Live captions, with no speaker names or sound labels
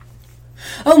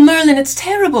Oh, Merlin, it's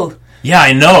terrible. Yeah,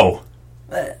 I know.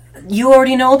 You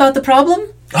already know about the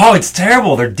problem? Oh, it's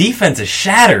terrible. Their defense is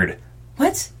shattered.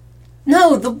 What?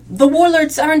 No, the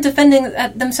warlords aren't defending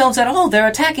themselves at all. They're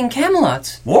attacking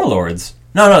Camelot. Warlords?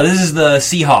 No, this is the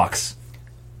Seahawks.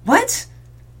 What?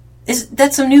 Is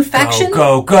that some new faction?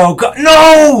 Go.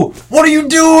 No! What are you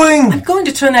doing? I'm going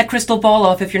to turn that crystal ball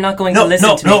off if you're not going to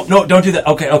listen to me. No, don't do that.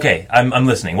 Okay. I'm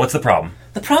listening. What's the problem?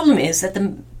 The problem is that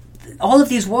all of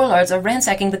these warlords are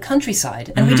ransacking the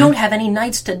countryside, and we don't have any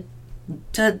knights to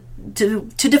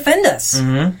defend us.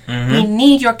 We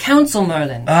need your counsel,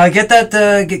 Merlin.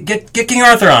 Get King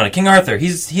Arthur on it. King Arthur.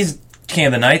 He's king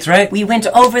of the knights, right? We went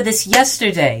over this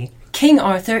yesterday. King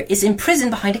Arthur is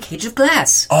imprisoned behind a cage of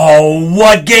glass. Oh,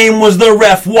 what game was the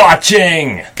ref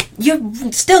watching? You're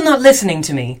still not listening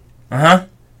to me. Uh-huh.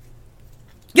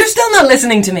 You're still not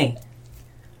listening to me.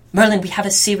 Merlin, we have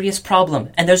a serious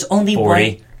problem, and there's only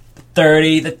 40,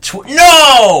 30,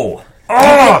 No!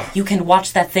 You can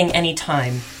watch that thing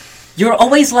anytime. You're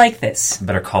always like this.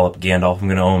 Better call up Gandalf. I'm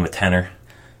going to owe him a tenner.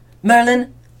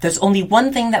 Merlin, there's only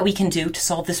one thing that we can do to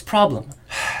solve this problem.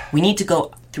 We need to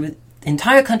go through the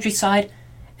entire countryside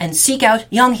and seek out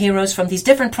young heroes from these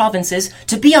different provinces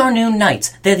to be our new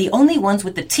knights. They're the only ones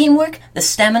with the teamwork, the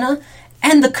stamina,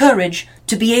 and the courage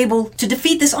to be able to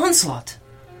defeat this onslaught.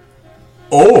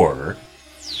 Or...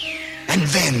 And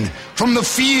then, from the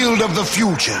field of the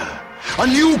future, a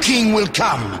new king will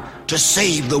come to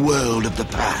save the world of the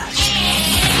past.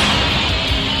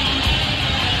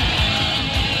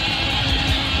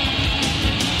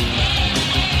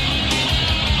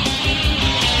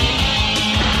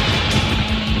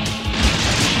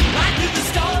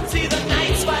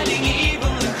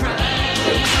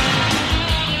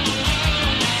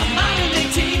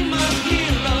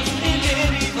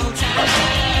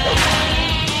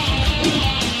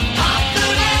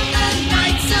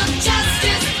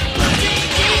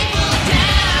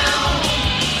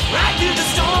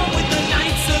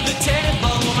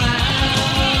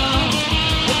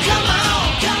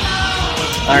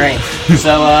 Alright,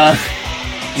 so,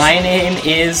 my name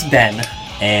is Ben.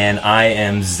 And I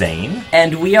am Zane.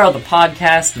 And we are the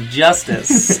podcast of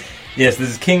Justice. Yes, this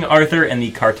is King Arthur and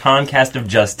the Cartoncast of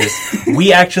Justice.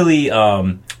 We actually,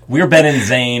 we're Ben and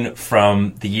Zane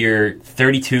from the year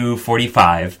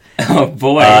 3245. Oh,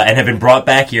 boy. And have been brought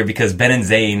back here because Ben and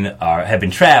Zane have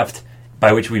been trapped,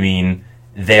 by which we mean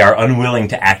they are unwilling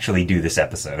to actually do this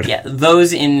episode. Yeah,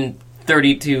 those in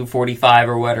 3245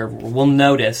 or whatever will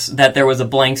notice that there was a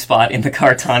blank spot in the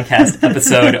Cartoncast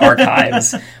episode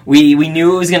archives. We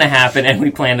knew it was going to happen, and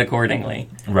we planned accordingly.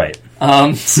 Right.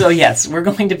 So yes, we're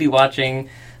going to be watching...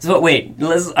 So wait,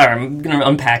 I'm going to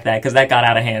unpack that, because that got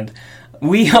out of hand.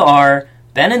 We are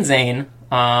Ben and Zane,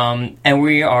 and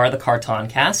we are the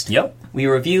Cartoncast. Yep. We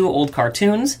review old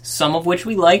cartoons, some of which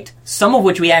we liked, some of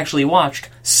which we actually watched,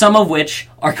 some of which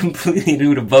are completely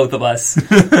new to both of us,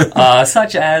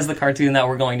 such as the cartoon that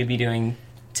we're going to be doing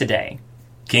today.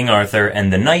 King Arthur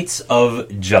and the Knights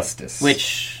of Justice.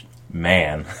 Which...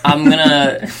 Man. I'm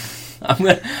gonna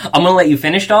let you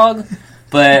finish, dog,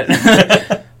 but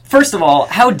first of all,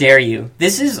 how dare you?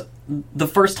 This is the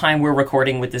first time we're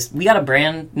recording with this. We got a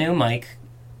brand new mic.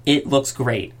 It looks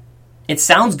great. It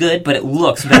sounds good, but it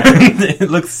looks better. It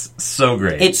looks so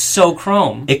great. It's so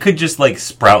chrome. It could just,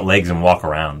 sprout legs and walk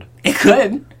around. It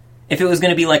could. If it was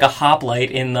going to be like a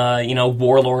hoplite in the,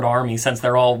 warlord army, since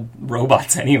they're all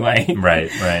robots anyway.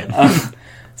 Right.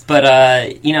 But,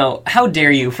 how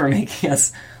dare you for making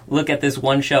us look at this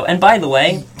one show. And by the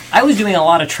way, I was doing a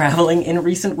lot of traveling in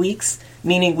recent weeks,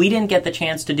 meaning we didn't get the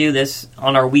chance to do this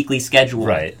on our weekly schedule.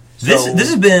 Right. So,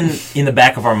 this has been in the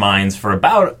back of our minds for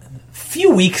about...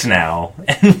 few weeks now,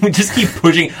 and we just keep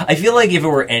pushing. I feel like if it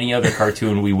were any other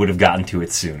cartoon, we would have gotten to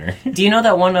it sooner. Do you know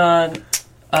that one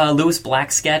Lewis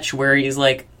Black sketch where he's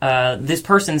like, this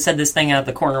person said this thing out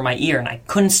the corner of my ear, and I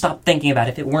couldn't stop thinking about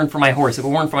it if it weren't for my horse,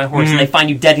 and they find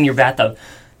you dead in your bathtub.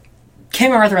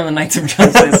 King Arthur and the Knights of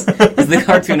Justice is the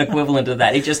cartoon equivalent of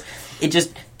that. It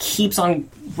just keeps on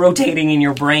rotating in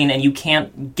your brain, and you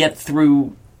can't get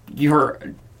through your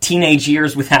teenage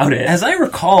years without it. As I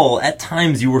recall, at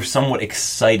times you were somewhat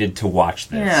excited to watch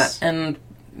this. Yeah, and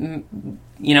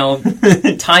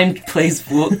time plays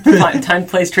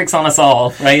tricks on us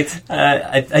all, right?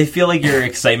 I feel like your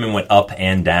excitement went up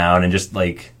and down, and just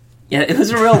yeah, it was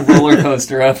a real roller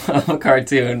coaster of a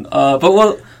cartoon. But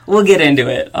we'll get into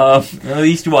it. At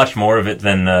least you watched more of it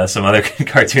than some other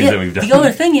cartoons that we've done. The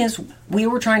other thing is, we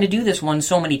were trying to do this one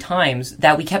so many times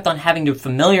that we kept on having to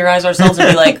familiarize ourselves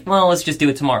and be like, well, let's just do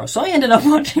it tomorrow. So I ended up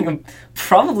watching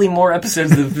probably more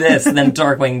episodes of this than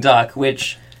Darkwing Duck,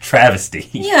 which... Travesty.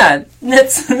 Yeah,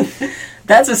 that's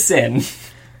That's a sin.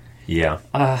 Yeah.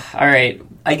 All right.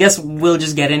 I guess we'll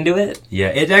just get into it. Yeah,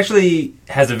 it actually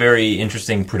has a very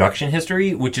interesting production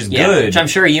history, which is good. Which I'm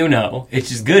sure you know.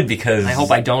 Which is good because I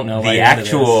hope I don't know. The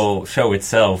actual show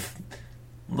itself,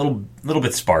 a little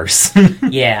bit sparse.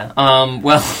 Yeah.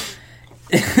 Well,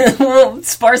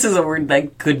 sparse is a word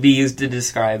that could be used to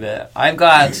describe it. I've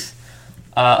got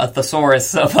a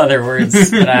thesaurus of other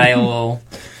words that I will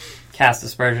cast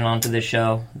aspersion onto this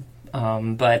show.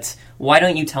 But why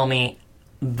don't you tell me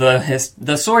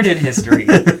the sordid history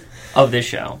of this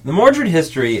show? The mordred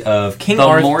history of King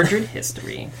Arthur. The mordred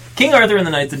history. King Arthur and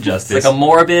the Knights of Justice. It's like a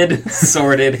morbid,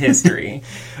 sordid history.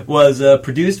 Was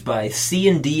produced by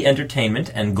C&D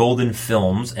Entertainment and Golden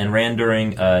Films and ran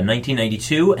during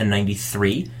 1992 and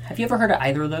 93. Have you ever heard of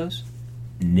either of those?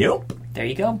 Nope. There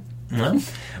you go. No.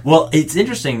 Well, it's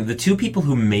interesting. The two people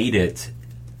who made it,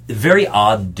 very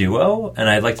odd duo, and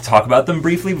I'd like to talk about them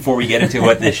briefly before we get into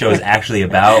what this show is actually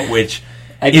about, which...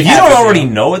 If you don't already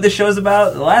know what this show's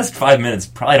about, the last 5 minutes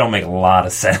probably don't make a lot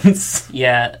of sense.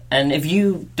 Yeah, and if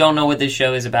you don't know what this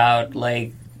show is about,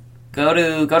 like, go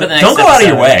to the next episode. Don't go out of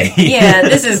your way. Yeah,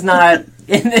 this is not...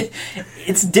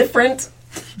 It's different,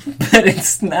 but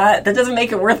it's not... That doesn't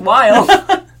make it worthwhile.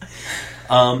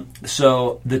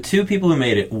 So, the two people who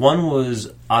made it, one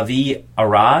was Avi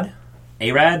Arad?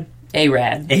 Arad?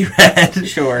 Arad.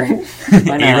 Sure.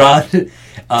 Why not? Arad.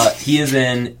 He is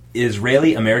an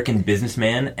Israeli-American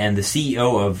businessman and the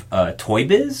CEO of Toy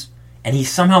Biz, and he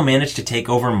somehow managed to take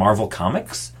over Marvel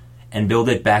Comics and build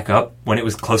it back up when it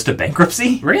was close to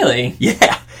bankruptcy. Really?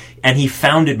 Yeah. And he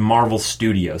founded Marvel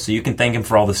Studios, so you can thank him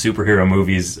for all the superhero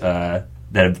movies that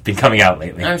have been coming out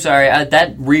lately. I'm sorry,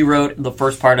 that rewrote the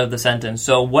first part of the sentence.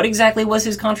 So what exactly was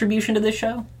his contribution to this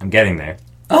show? I'm getting there.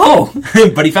 Oh!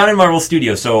 But he founded Marvel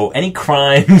Studios, so any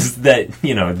crimes that,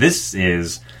 this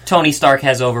is... Tony Stark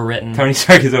has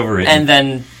overwritten. And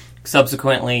then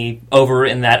subsequently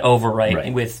overwritten that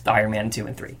overwrite with Iron Man 2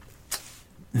 and 3.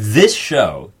 This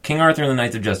show, King Arthur and the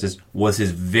Knights of Justice, was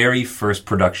his very first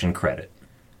production credit.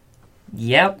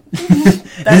 Yep.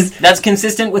 That's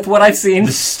consistent with what I've seen.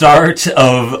 The start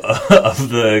of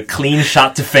the clean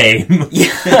shot to fame.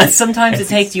 Yeah, sometimes it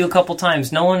takes you a couple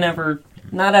times.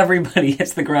 Not everybody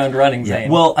hits the ground running, Zane. Yeah.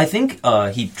 Well, I think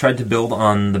he tried to build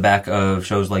on the back of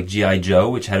shows like G.I. Joe,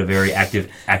 which had a very active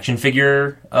action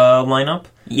figure lineup.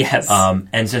 Yes.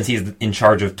 And since he's in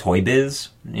charge of Toy Biz,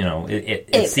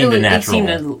 it seemed a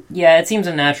natural... It seems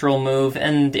a natural move,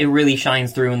 and it really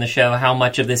shines through in the show how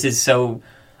much of this is so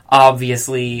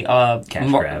obviously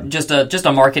just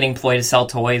a marketing ploy to sell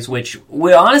toys, which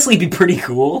would honestly be pretty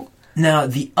cool. Now,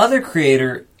 the other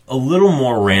creator, a little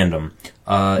more random...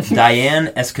 Diane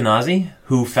Eskenazi,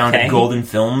 who founded Golden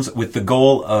Films with the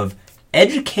goal of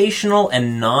educational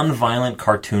and non-violent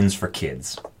cartoons for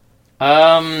kids.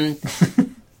 Would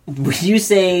you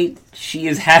say she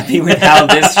is happy with how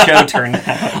this show turned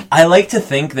out? I like to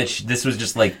think that this was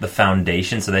just like the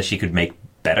foundation so that she could make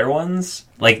better ones.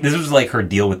 Like, this was like her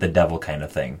deal with the devil kind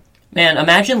of thing. Man,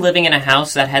 imagine living in a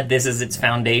house that had this as its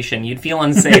foundation. You'd feel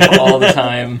unsafe all the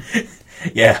time.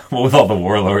 Yeah, well, with all the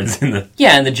warlords in the...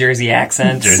 Yeah, and the Jersey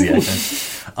accents.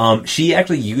 She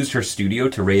actually used her studio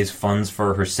to raise funds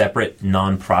for her separate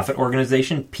non-profit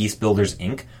organization, Peace Builders,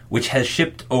 Inc., which has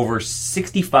shipped over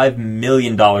 $65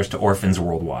 million to orphans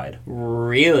worldwide.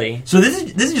 Really? So this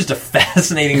is just a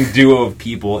fascinating duo of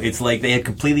people. It's like they had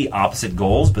completely opposite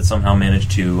goals, but somehow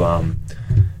managed to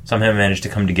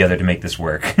come together to make this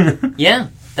work. Yeah,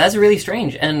 that's really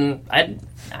strange. And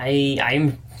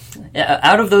I'm...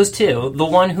 Out of those two, the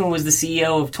one who was the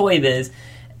CEO of Toy Biz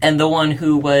and the one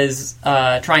who was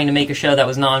trying to make a show that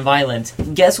was non-violent,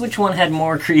 guess which one had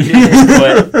more creative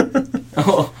input?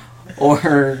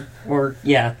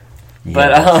 Yeah.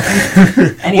 But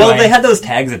anyway. Well, they had those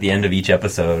tags at the end of each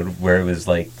episode where it was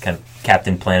like kind of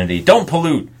Captain Planety, don't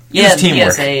pollute. Yeah, the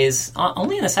PSAs.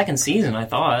 Only in the second season, I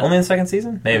thought. Only in the second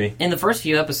season? Maybe. In the first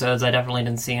few episodes, I definitely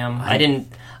didn't see them.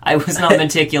 I was not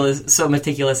so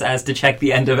meticulous as to check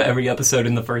the end of every episode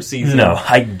in the first season. No,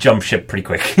 I jump ship pretty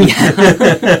quick.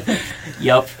 Yeah.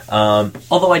 Yep.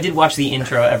 Although I did watch the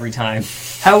intro every time.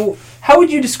 How would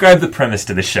you describe the premise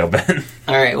to this show, Ben?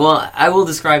 All right. Well, I will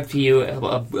describe to you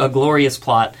a glorious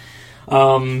plot,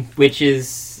 which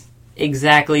is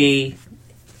exactly...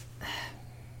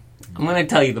 I'm going to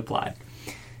tell you the plot.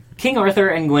 King Arthur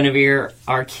and Guinevere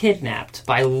are kidnapped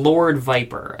by Lord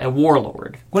Viper, a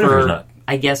warlord. Guinevere's not.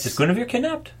 I guess... Is Guinevere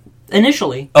kidnapped?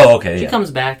 Initially. Oh, okay, She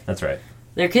comes back. That's right.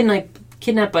 They're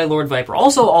kidnapped by Lord Viper.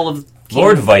 Also, all of...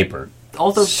 Lord Viper.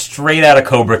 Also, straight out of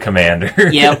Cobra Commander.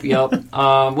 Yep.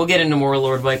 We'll get into more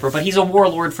Lord Viper, but he's a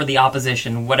warlord for the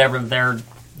opposition, whatever their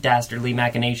dastardly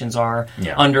machinations are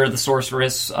Yeah. under the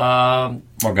sorceress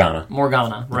Morgana.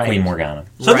 Right. Queen Morgana.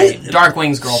 So Right.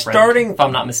 Darkwing's girlfriend, if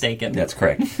I'm not mistaken. That's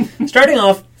correct. Starting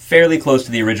off fairly close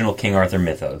to the original King Arthur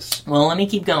mythos. Well, let me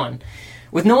keep going.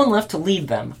 With no one left to lead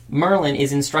them, Merlin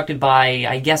is instructed by,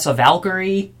 I guess, a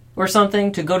Valkyrie or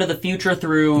something to go to the future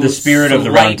through The spirit of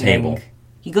the Round Table.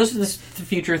 He goes to the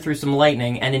future through some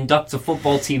lightning and inducts a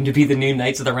football team to be the new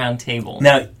Knights of the Round Table.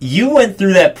 Now, you went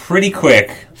through that pretty quick.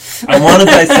 I want to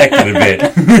dissect it a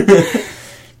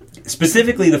bit.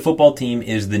 Specifically, the football team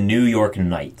is the New York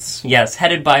Knights. Yes,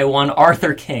 headed by one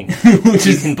Arthur King. Which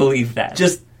you can believe that.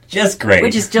 Just great.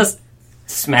 Which is just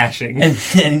smashing.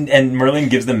 And Merlin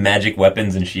gives them magic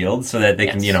weapons and shields so that they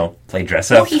can, play dress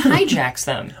up. Oh, he hijacks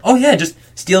them. Oh, yeah, just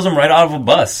steals them right out of a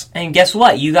bus. And guess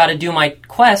what? You gotta do my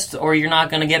quest or you're not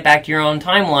gonna get back to your own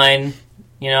timeline.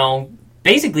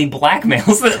 Basically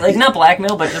blackmails. Like, not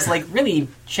blackmail, but just, really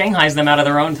Shanghai's them out of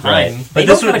their own time. Right. They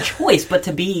don't have a choice but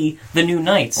to be the new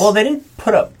Knights. Well, they didn't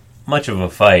put up much of a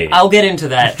fight. I'll get into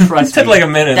that, trust me. It took like a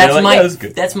minute.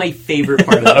 That's my favorite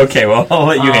part of it. Okay, well, I'll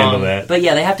let you handle that. But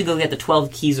yeah, they have to go get the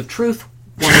 12 keys of truth.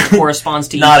 One corresponds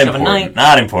to each of a knight.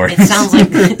 Not important. It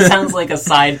sounds like a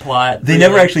side plot. They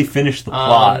never actually finished the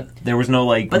plot. There was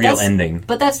no real ending.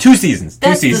 But that's 2 seasons.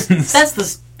 That's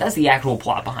the actual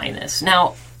plot behind this.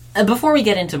 Now, before we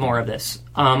get into more of this,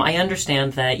 I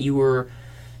understand that you were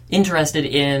interested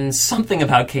in something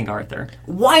about King Arthur.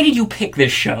 Why did you pick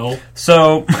this show?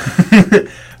 So,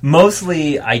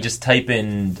 mostly I just type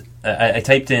in... I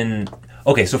typed in...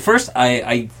 Okay, so first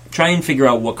I try and figure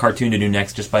out what cartoon to do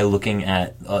next just by looking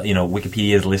at,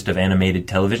 Wikipedia's list of animated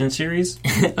television series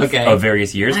okay. of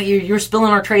various years. You're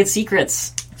spilling our trade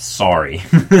secrets. Sorry.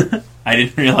 I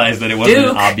didn't realize that it wasn't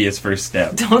an obvious first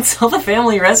step. Don't sell the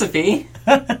family recipe.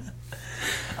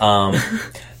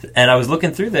 And I was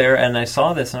looking through there, and I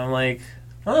saw this, and I'm like,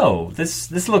 oh,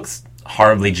 this looks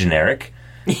horribly generic.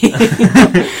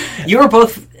 You were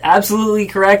both absolutely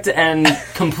correct and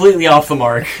completely off the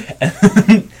mark.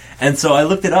 And so I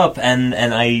looked it up, and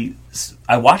I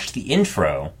watched the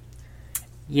intro.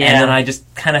 Yeah. And then I just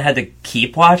kind of had to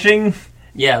keep watching.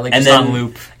 Yeah, just on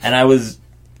loop. And I was,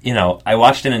 I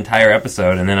watched an entire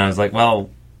episode, and then I was like,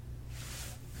 well...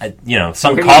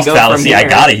 some cost fallacy. I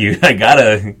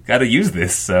gotta use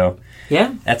this. So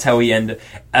yeah, that's how we end.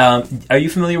 Are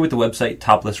you familiar with the website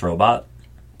Topless Robot?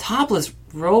 Topless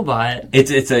Robot.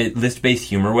 It's a list-based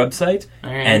humor website,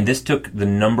 right. And this took the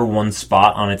 #1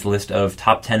 spot on its list of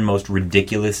top 10 most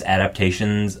ridiculous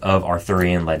adaptations of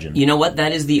Arthurian legend. You know what?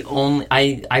 That is the only...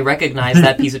 I recognize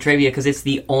that piece of trivia because it's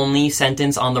the only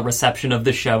sentence on the reception of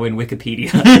the show in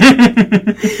Wikipedia.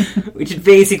 Which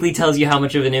basically tells you how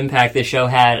much of an impact this show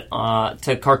had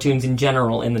to cartoons in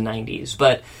general in the 90s.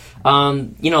 But,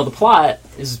 the plot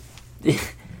is...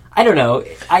 I don't know.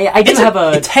 I do have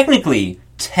a...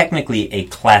 Technically a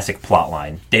classic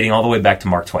plotline, dating all the way back to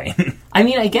Mark Twain. I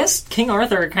mean, I guess King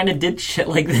Arthur kind of did shit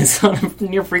like this on a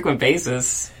near-frequent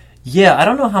basis. Yeah, I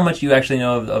don't know how much you actually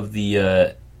know of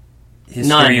the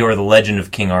history or the legend of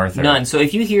King Arthur. None. So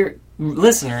if you hear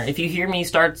me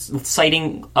start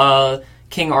citing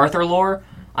King Arthur lore,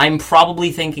 I'm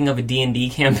probably thinking of a D&D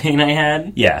campaign I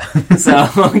had. Yeah.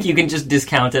 So you can just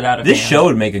discount it out of This hand. show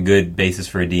would make a good basis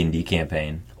for a D&D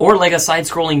campaign. Or like a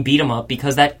side-scrolling beat-em-up,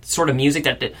 because that sort of music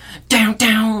that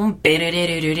down,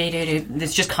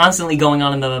 it's just constantly going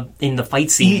on in the fight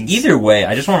scenes. Either way,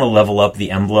 I just want to level up the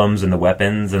emblems and the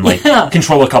weapons and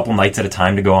control a couple knights at a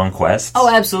time to go on quests. Oh,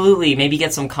 absolutely. Maybe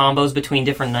get some combos between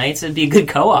different knights. It'd be a good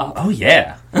co-op. Oh,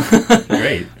 yeah.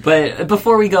 Great. But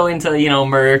before we go into,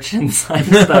 merch and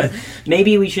stuff,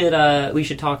 maybe we should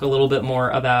talk a little bit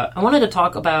more about... I wanted to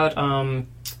talk about...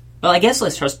 Well, I guess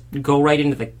let's just go right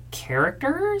into the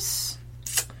characters.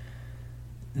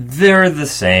 They're the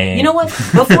same. You know what?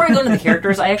 Before I go into the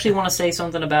characters, I actually want to say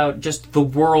something about just the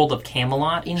world of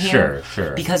Camelot in here.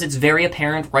 Sure. Because it's very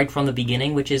apparent right from the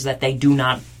beginning, which is that they do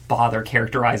not bother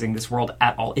characterizing this world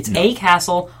at all. It's a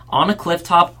castle on a cliff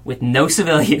top with no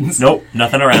civilians. Nope,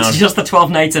 nothing around. It's just the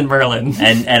 12 knights and Merlin.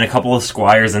 And a couple of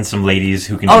squires and some ladies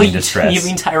who can be in distress. You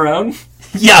mean Tyrone?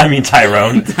 Yeah, I mean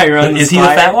Tyrone. Tyrone is he the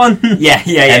fat one? Yeah.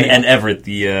 And Everett,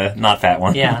 the not fat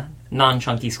one. Yeah,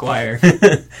 non-chunky squire.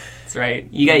 That's right.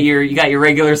 You got your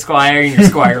regular squire and your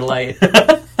squire light.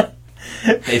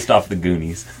 Based off the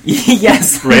Goonies.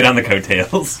 Yes. Right on the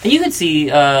coattails. You could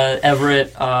see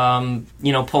Everett,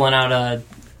 pulling out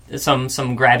some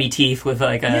grabby teeth with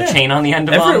like a chain on the end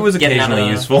of him. Everett was occasionally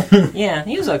useful. Yeah,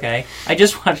 he was okay. I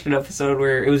just watched an episode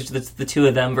where it was the two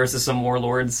of them versus some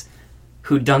warlords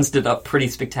who dunced it up pretty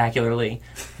spectacularly.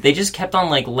 They just kept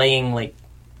on laying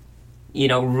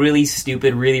really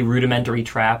stupid, really rudimentary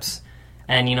traps.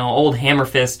 And, old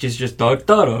Hammerfist just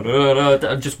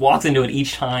just walks into it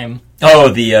each time.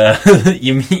 Oh,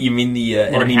 you mean the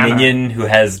enemy minion who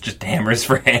has just hammers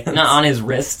for hands? Not on his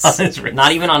wrists. On his wrists.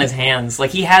 Not even on his hands. Like,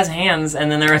 he has hands,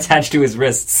 and then they're attached to his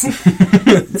wrists.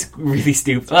 It's really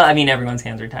stupid. Well, I mean, everyone's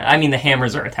hands are attached. I mean, the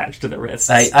hammers are attached to the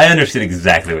wrists. I understood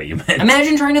exactly what you meant.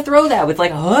 Imagine trying to throw that with, like,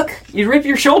 a hook. You'd rip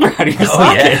your shoulder out of your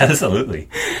socket. Oh, yeah, absolutely.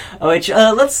 Which,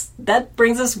 that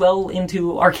brings us well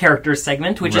into our characters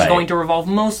segment, which is going to revolve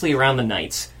mostly around the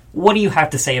knights. What do you have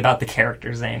to say about the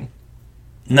characters, Zane?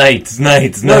 Knights.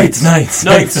 That's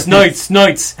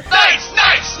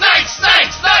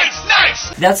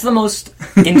the most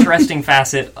interesting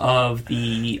facet of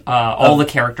the all the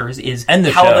characters is and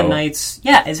the how show. the knights.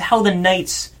 Yeah, is how the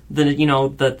knights,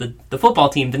 the football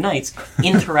team, the knights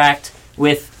interact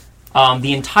with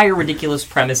the entire ridiculous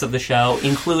premise of the show,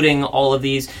 including all of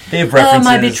these. They have references.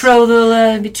 My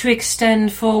betrothal betwixt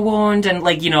and forewarned, and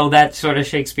that sort of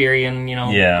Shakespearean,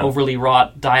 overly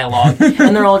wrought dialogue.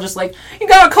 And they're all just like, "You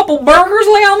got a couple burgers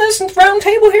lay on this round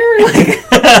table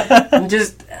here," and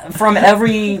just from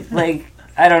every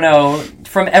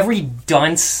from every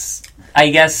dunce,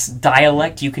 I guess,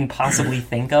 dialect you can possibly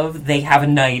think of, they have a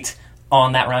knight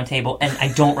on that round table, and I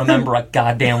don't remember a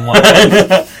goddamn one.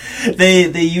 They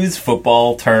use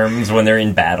football terms when they're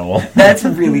in battle. That's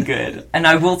really good, and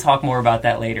I will talk more about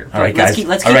that later. All right, guys.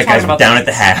 Let's keep talking about down at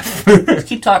the half. Let's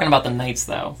keep talking about the knights,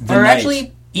 though.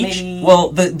 Actually, maybe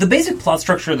the basic plot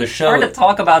structure of the show. Hard to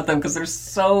talk about them because they're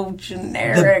so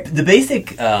generic. The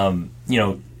basic,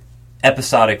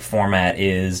 episodic format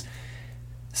is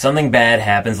something bad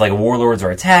happens, like warlords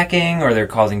are attacking, or they're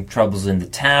causing troubles in the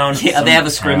town. Yeah, they have a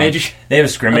scrimmage. They have a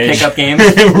scrimmage. A pickup game.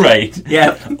 Right.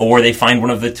 Yeah. Or they find one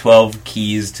of the 12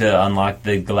 keys to unlock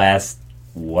the glass,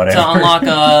 whatever. To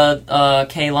unlock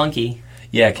K. Lunky.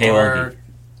 Yeah, K. Lunky.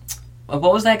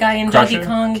 What was that guy in Crusher? Donkey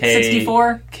Kong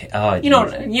 64? You know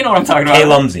what I'm talking about. K.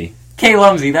 Lumsy. K.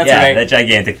 Lumsy, that's right. Yeah, that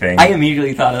gigantic thing. I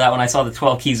immediately thought of that when I saw the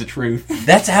 12 Keys of Truth.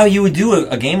 That's how you would do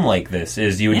a game like this,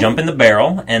 is you would jump in the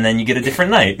barrel, and then you get a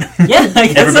different knight. Yeah, I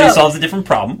guess Everybody so. solves a different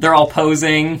problem. They're all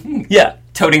posing. Yeah.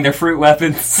 Toting their fruit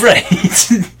weapons. Right.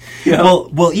 Yeah.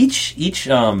 Well, each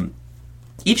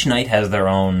knight has their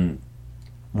own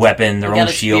weapon, their own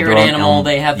shield, their own animal.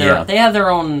 They have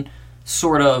their own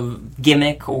sort of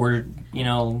gimmick or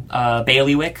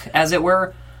bailiwick, as it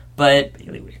were. But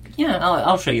bailiwick. Yeah,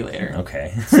 I'll show you later.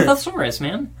 Okay. It's a thesaurus,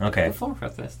 man. Okay. Look forward to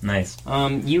this. Nice.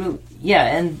 And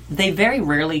they very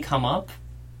rarely come up.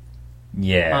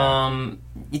 Yeah.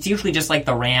 It's usually just like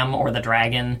the ram or the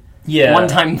dragon. Yeah. One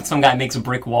time, some guy makes a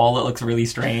brick wall that looks really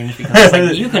strange because it's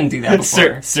like, you couldn't do that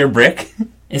before. Sir Brick?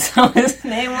 Is that what his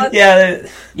name was? Yeah.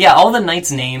 Yeah, all the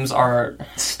knights' names are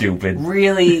stupid.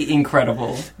 Really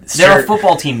incredible. They're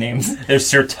football team names. There's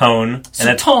Sir Tone.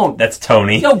 Sir Tone. That's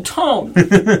Tony. Yo, Tone.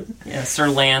 Yeah, Sir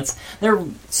Lance. They're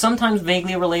sometimes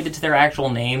vaguely related to their actual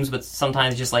names, but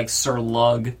sometimes just like Sir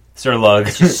Lug. Sir Lug.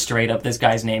 It's just straight up this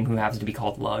guy's name who happens to be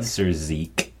called Lug. Sir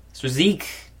Zeke. Sir Zeke.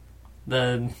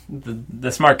 The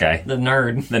smart guy. The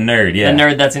nerd. The nerd, yeah. The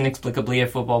nerd that's inexplicably a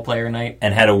football player knight.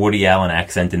 And had a Woody Allen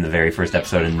accent in the very first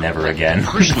episode and never again.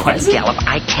 Personally, Gallop,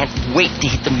 I can't wait to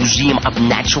hit the Museum of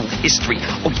Natural History.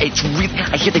 Okay, it's really...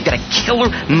 I hear they've got a killer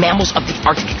Mammals of the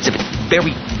Arctic exhibit.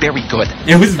 Very, very good.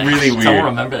 It was really weird. I don't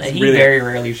remember that. He very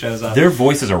rarely shows up. Their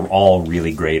voices are all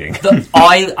really grating.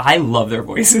 I love their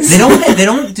voices. They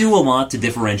don't do a lot to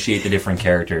differentiate the different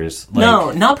characters.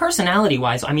 No, not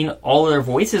personality-wise. I mean, all of their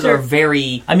voices are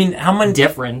very...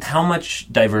 different. How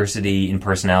much diversity in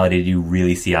personality do you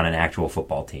really see on an actual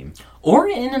football team? Or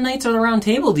in a Knights of the Round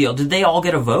Table deal. Did they all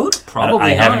get a vote? Probably not. I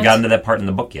haven't gotten to that part in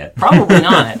the book yet. Probably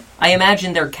not. I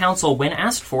imagine their counsel, when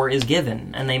asked for, is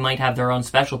given, and they might have their own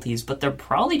specialties, but they're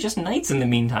probably just knights in the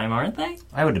meantime, aren't they?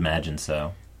 I would imagine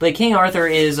so. But King Arthur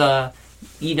is,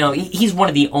 he's one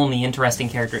of the only interesting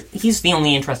characters. He's the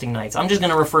only interesting knights. I'm just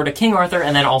going to refer to King Arthur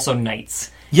and then also knights.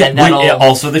 Yeah,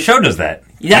 also the show does that.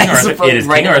 Yeah, it is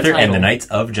King Arthur and the Knights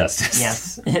of Justice.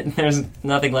 Yes, there's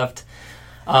nothing left.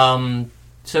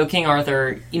 So King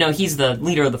Arthur, he's the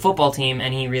leader of the football team,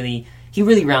 and he really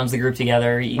rounds the group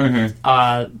together. He's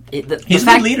a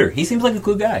good leader. He seems like a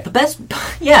cool guy. The best,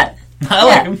 yeah. I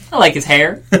like him. I like his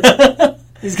hair.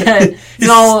 He's got his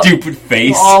stupid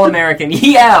face. All American.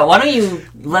 Yeah. Why don't you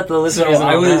let the listeners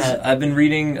know that? I've been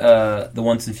reading The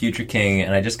Once and Future King,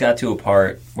 and I just got to a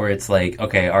part where it's like,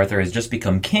 okay, Arthur has just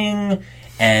become king,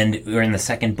 and we're in the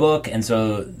second book, and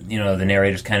so, the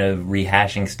narrator's kind of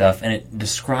rehashing stuff, and it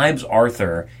describes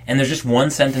Arthur, and there's just one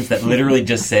sentence that literally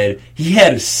just said, he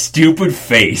had a stupid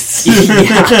face.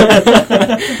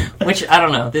 Yeah. Which, I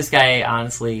don't know, this guy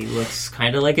honestly looks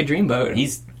kind of like a dreamboat.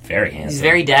 He's very handsome. He's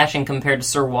very dashing compared to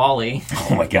Sir Wally.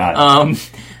 Oh my god.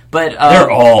 But they're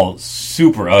all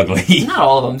super ugly. Not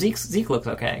all of them. Zeke looks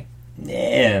okay.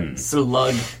 Man. Sir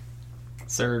Lug.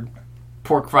 Sir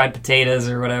Pork Fried Potatoes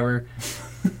or whatever.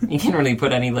 You can't really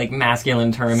put any like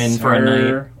masculine term in for a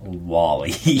knight.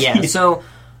 Wally. Yeah, so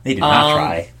they did not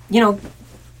try. You know,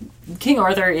 King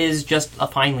Arthur is just a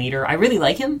fine leader. I really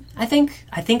like him. I think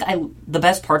the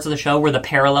best parts of the show were the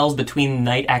parallels between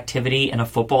knight activity and a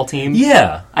football team.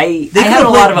 Yeah, I had a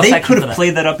lot of affection. They could have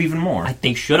played that up even more.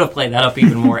 They should have played that up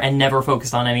even more and never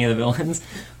focused on any of the villains.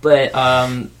 But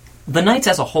the knights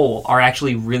as a whole are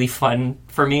actually really fun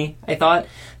for me, I thought,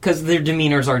 because their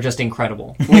demeanors are just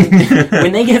incredible.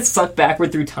 When they get sucked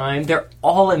backward through time, they're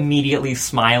all immediately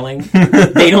smiling.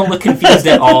 They don't look confused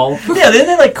at all. Yeah, didn't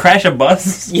they like crash a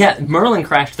bus? Yeah, Merlin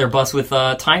crashed their bus with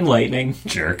time lightning.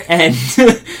 Jerk. And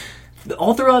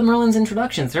all throughout Merlin's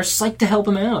introductions, they're psyched to help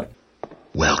him out.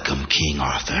 Welcome, King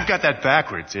Arthur. You've got that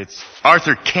backwards. It's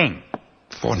Arthur King.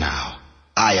 For now,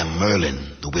 I am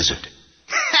Merlin, the wizard.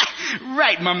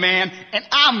 Right, my man. And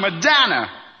I'm Madonna.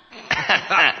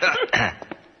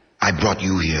 I brought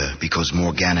you here because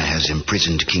Morgana has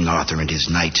imprisoned King Arthur and his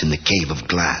knights in the Cave of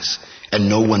Glass, and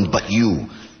no one but you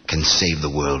can save the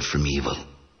world from evil.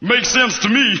 Makes sense to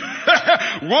me.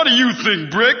 What do you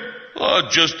think, Brick?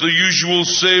 Just the usual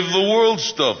save the world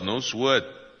stuff, no sweat.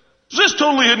 Is this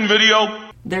totally hidden video?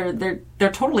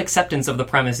 Their total acceptance of the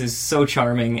premise is so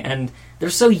charming, and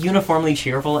they're so uniformly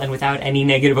cheerful and without any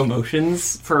negative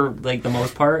emotions for like the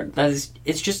most part.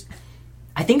 It's just,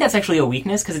 I think that's actually a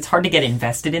weakness because it's hard to get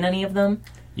invested in any of them.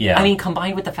 Yeah, I mean,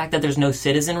 combined with the fact that there's no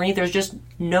citizenry, there's just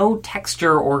no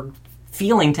texture or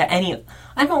feeling to any.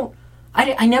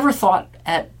 I never thought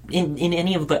in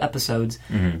any of the episodes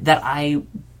that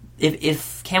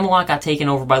if Camelot got taken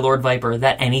over by Lord Viper,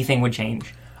 that anything would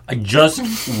change. I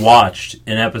just watched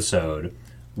an episode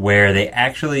where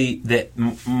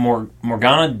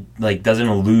Morgana like does an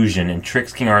illusion and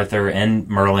tricks King Arthur and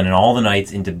Merlin and all the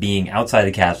knights into being outside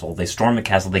the castle. They storm the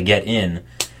castle, they get in,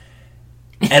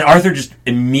 and Arthur just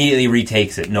immediately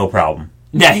retakes it, no problem.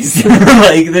 Nice.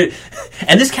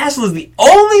 And this castle is the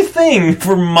only thing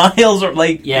for miles, or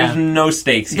there's no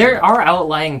stakes here. There are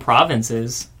outlying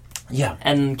provinces. Yeah,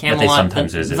 and Camelot,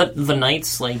 the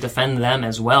knights defend them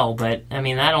as well. But I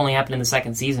mean, that only happened in the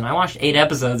second season. I watched 8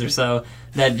 episodes or so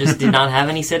that just did not have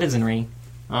any citizenry.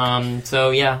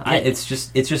 It's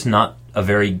just not a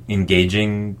very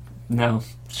engaging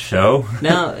show.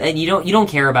 No, and you don't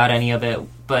care about any of it.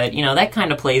 But that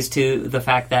kind of plays to the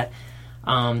fact that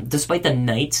despite the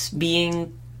knights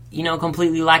being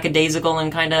completely lackadaisical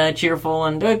and kind of cheerful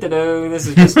and this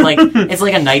is just it's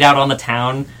like a night out on the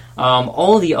town.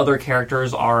 All the other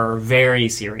characters are very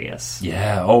serious.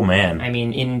 Yeah, oh man. I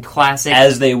mean, in classic...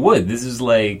 As they would. This is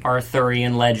like...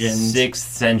 Arthurian legend. 6th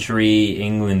century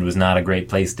England was not a great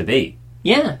place to be.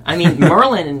 Yeah, I mean,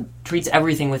 Merlin treats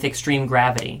everything with extreme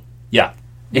gravity. Yeah,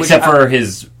 except for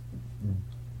his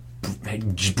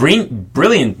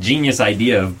brilliant genius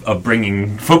idea of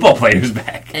bringing football players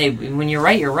back. Hey, when you're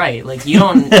right, you're right. You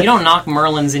don't knock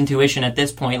Merlin's intuition at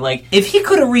this point. If he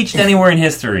could have reached anywhere in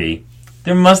history...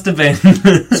 There must have been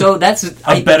so that's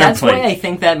a better that's place. Why I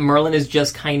think that Merlin is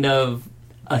just kind of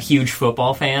a huge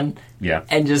football fan. Yeah.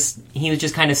 And he was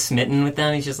just kind of smitten with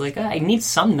them. He's just like, I need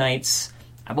some knights.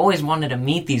 I've always wanted to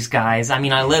meet these guys. I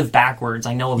mean, I live backwards.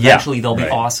 I know eventually they'll be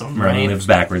awesome, Merlin right? lives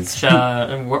backwards.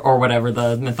 Or whatever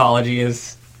the mythology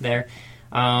is there.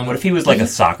 What if he was a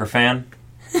soccer fan?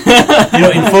 In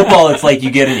football, it's you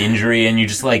get an injury and you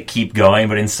just keep going,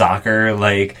 but in soccer,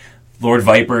 Lord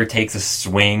Viper takes a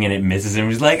swing and it misses him.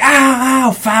 He's like,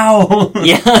 ow, foul.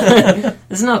 Yeah.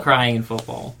 There's no crying in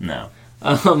football. No.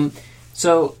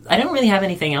 So I don't really have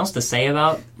anything else to say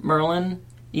about Merlin.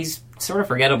 He's sort of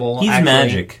forgettable. He's actually.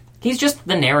 magic. He's just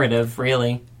the narrative,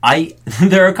 really.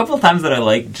 There are a couple of times that I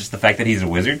like just the fact that he's a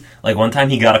wizard. One time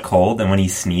he got a cold and when he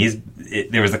sneezed,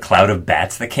 there was a cloud of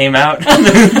bats that came out.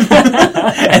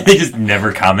 And they just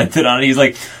never commented on it. He's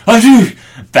like, oh,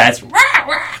 bats. Rah,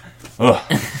 rah.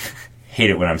 Ugh. Hate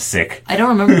it when I'm sick. I don't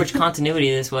remember which continuity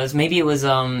this was. Maybe it was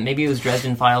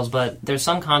Dresden Files, but there's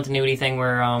some continuity thing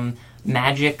where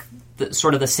magic,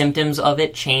 sort of the symptoms of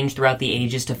it, change throughout the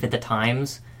ages to fit the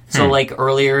times. So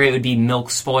earlier it would be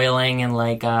milk spoiling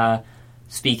and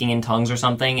speaking in tongues or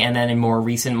something, and then in more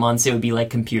recent months it would be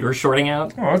computers shorting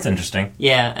out. Oh, that's interesting.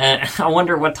 Yeah, I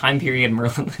wonder what time period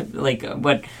Merlin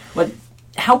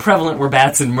how prevalent were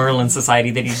bats in Merlin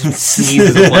society that he just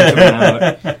sneezes a bunch of them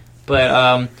out.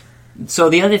 But so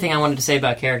the other thing I wanted to say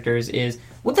about characters is,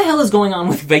 what the hell is going on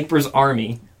with Viper's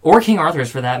army? Or King Arthur's,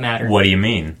 for that matter. What do you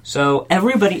mean? So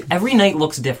every knight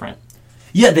looks different.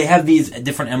 Yeah, they have these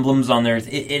different emblems on there.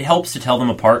 It helps to tell them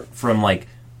apart from, like,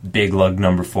 Big Lug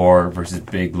number 4 versus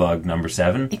Big Lug number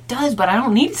 7. It does, but I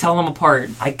don't need to tell them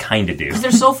apart. I kind of do. Because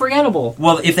they're so forgettable.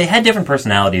 Well, if they had different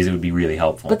personalities, it would be really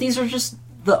helpful. But these are just...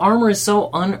 The armor is so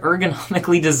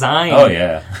unergonomically designed. Oh,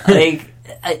 yeah. Like,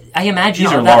 I imagine...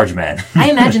 These are large men. I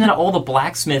imagine that all the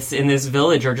blacksmiths in this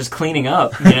village are just cleaning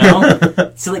up, you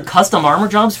know? So, like, custom armor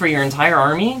jobs for your entire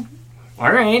army?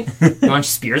 All right. You want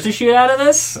spears to shoot out of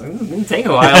this? It'll take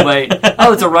a while, but...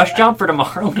 Oh, it's a rush job for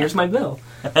tomorrow. Here's my bill.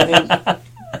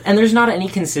 And there's not any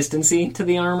consistency to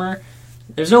the armor.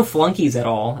 There's no flunkies at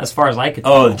all, as far as I could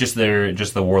tell. Oh, just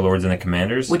the warlords and the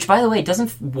commanders? Which, by the way,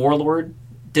 doesn't warlord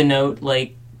denote,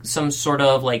 like, some sort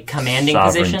of, like, commanding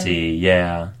sovereignty, position?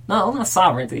 Yeah. No, not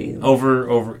sovereignty.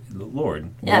 Over Lord.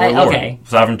 Yeah, Lord. okay.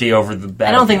 Sovereignty over the battlefield.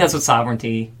 I don't think that's what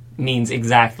sovereignty means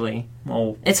exactly.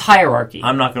 Well, it's hierarchy.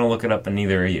 I'm not going to look it up, and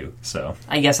neither are you, so...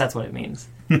 I guess that's what it means.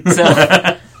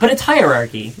 But it's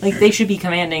hierarchy. Like, they should be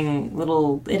commanding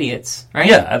little idiots, right?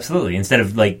 Yeah, absolutely. Instead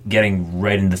of, like, getting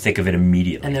right in the thick of it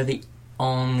immediately. And they're the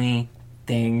only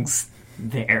things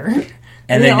there.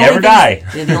 And they never die.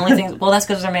 They're the only things... Well, that's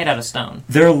because they're made out of stone.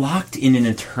 They're locked in an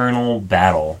eternal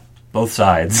battle. Both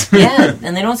sides. Yeah,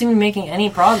 and they don't seem to be making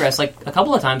any progress. Like, a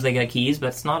couple of times they get keys, but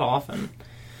it's not often.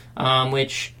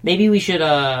 Which, maybe we should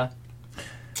go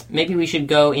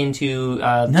into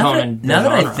tone and Now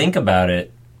that I think about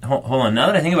it... Hold on. Now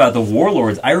that I think about the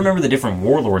warlords, I remember the different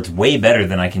warlords way better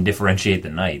than I can differentiate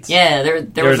the knights. Yeah,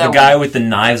 there was the guy with the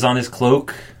knives on his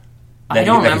cloak. I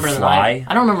don't remember the knife.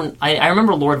 I don't remember. I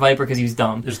remember Lord Viper because he was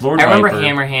dumb. There's Lord I remember Viper,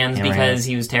 Hammerhands because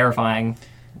he was terrifying.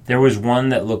 There was one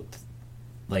that looked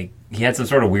like he had some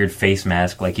sort of weird face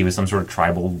mask, like he was some sort of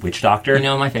tribal witch doctor. You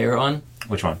know my favorite one?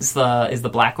 Which one? Is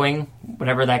the Blackwing,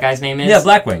 whatever that guy's name is. Yeah,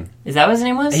 Blackwing. Is that what his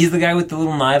name was? He's the guy with the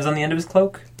little knives on the end of his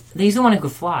cloak. He's the one who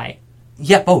could fly.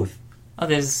 Yeah, both. Oh,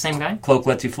 there's the same guy? Cloak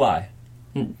lets you fly.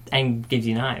 And gives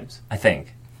you knives. I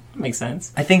think. Makes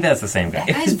sense. I think that's the same guy.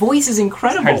 That guy's voice is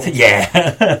incredible.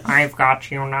 Yeah. I've got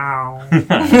you now. I've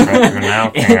got you now,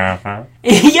 King Arthur.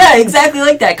 Yeah, exactly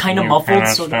like that. Kind of You muffled.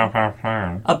 cannot Sort stop of, our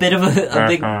plan. a bit of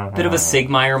a bit of a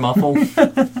Sigmire muffle.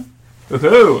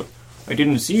 Oh, I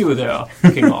didn't see you there,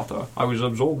 King Arthur. I was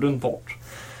absorbed in thought.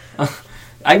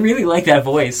 I really like that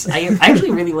voice. I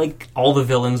actually really like all the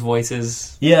villains'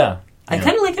 voices. Yeah. I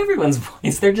kind of like everyone's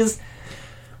voice. They're just...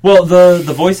 Well,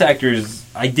 the voice actors,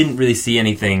 I didn't really see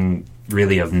anything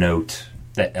really of note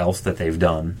else that they've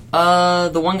done.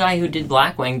 The one guy who did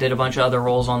Blackwing did a bunch of other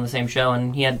roles on the same show,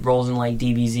 and he had roles in, like,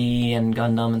 DBZ and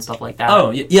Gundam and stuff like that.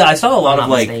 Oh, yeah, I saw a lot of,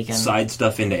 like, mistaken. side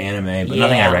stuff into anime, but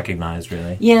nothing I recognized,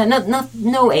 really. Yeah,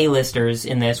 no A-listers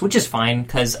in this, which is fine,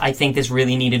 because I think this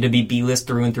really needed to be B-list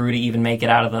through and through to even make it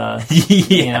out of the...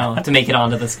 You know, to make it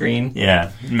onto the screen.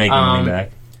 Yeah, make the money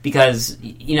back. Because,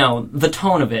 you know, the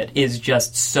tone of it is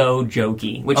just so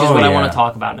jokey, which is what I want to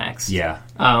talk about next. Yeah.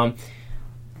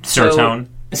 Sir Tone.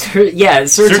 Sir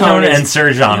Tone and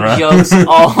Sir Genre. Jokes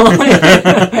all...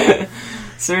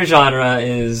 Sir Genre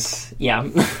is... Yeah.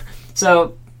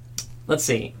 So, let's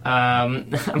see. I'm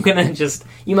going to just...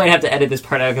 You might have to edit this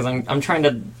part out because I'm trying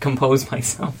to compose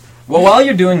myself. Well, while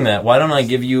you're doing that, why don't I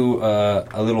give you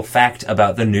a little fact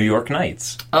about the New York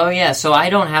Knights? Oh, yeah, so I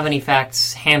don't have any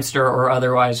facts, hamster or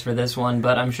otherwise, for this one,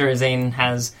 but I'm sure Zane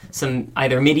has some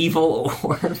either medieval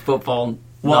or football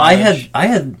knowledge. I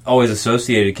had always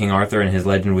associated King Arthur and his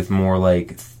legend with more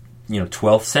like,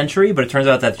 12th century, but it turns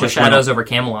out that's just... Shadows over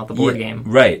Camelot, the board game.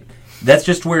 Right. That's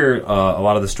just where a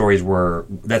lot of the stories were...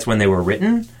 That's when they were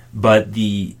written, but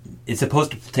it's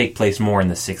supposed to take place more in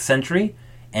the 6th century.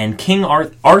 And King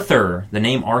Arthur, the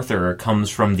name Arthur, comes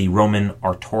from the Roman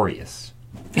Artorius,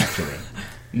 actually.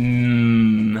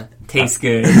 Tastes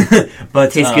good.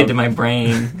 But tastes good to my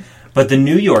brain. But the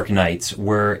New York Knights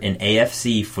were an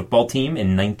AFC football team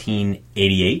in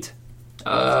 1988.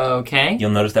 Okay.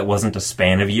 You'll notice that wasn't a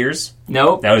span of years.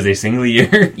 Nope. That was a single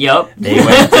year. Yep. They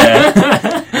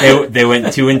went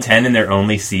 2-10 in their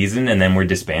only season and then were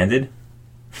disbanded.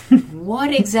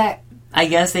 What exact... I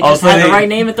guess they just had the right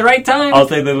name at the right time.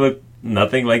 Also, they look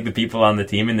nothing like the people on the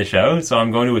team in the show, so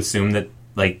I'm going to assume that,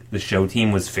 like, the show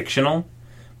team was fictional.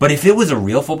 But if it was a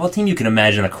real football team, you can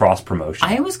imagine a cross-promotion.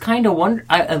 I was kind of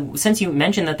wondering... since you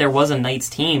mentioned that there was a Knights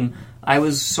team, I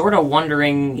was sort of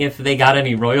wondering if they got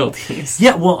any royalties.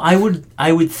 Yeah, well, I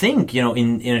would think,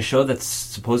 in a show that's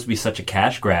supposed to be such a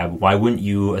cash grab, why wouldn't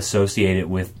you associate it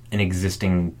with an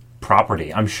existing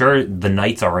property? I'm sure the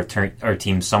Knights are a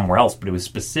team somewhere else, but it was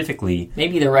specifically...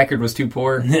 Maybe their record was too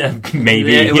poor.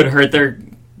 Maybe. It would hurt their...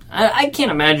 I can't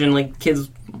imagine, like,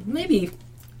 kids... Maybe...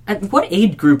 What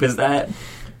age group is that?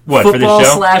 What, Football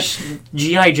for the show? /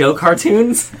 G.I. Joe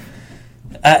cartoons?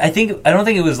 I don't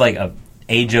think it was like a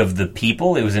age of the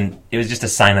people. It was just a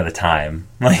sign of the time.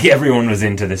 Like everyone was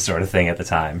into this sort of thing at the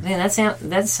time. Man,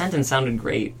 that sentence sounded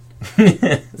great.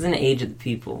 It's an age of the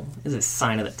people. It's a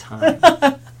sign of the time.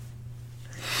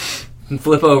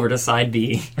 Flip over to side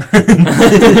B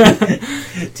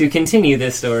to continue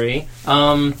this story.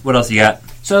 What else you got?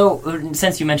 So,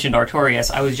 since you mentioned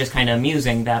Artorias, I was just kind of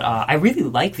musing that I really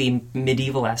like the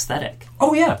medieval aesthetic.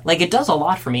 Oh yeah, like it does a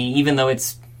lot for me, even though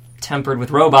it's tempered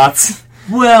with robots.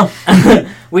 Well,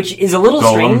 which is a little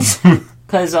Golems. strange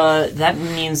because that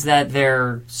means that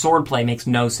their swordplay makes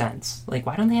no sense. Like,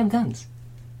 why don't they have guns?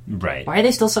 Right. Why are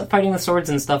they still fighting with swords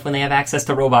and stuff when they have access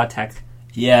to robot tech?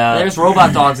 Yeah. There's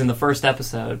robot dogs in the first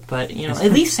episode, but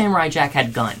at least Samurai Jack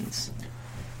had guns.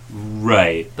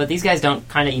 Right. But these guys don't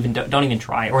even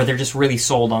try, or they're just really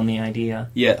sold on the idea.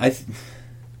 Yeah,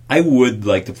 I would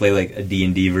like to play like a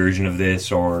D&D version of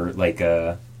this, or like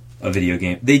a video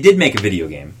game. They did make a video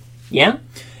game. Yeah?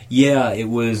 Yeah, it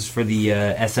was for the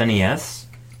SNES.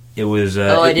 It was.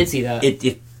 I did see that.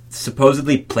 It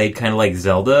supposedly played kind of like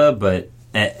Zelda, but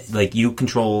like you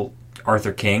control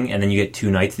Arthur King, and then you get 2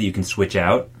 knights that you can switch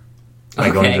out by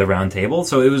going to the round table.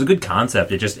 So it was a good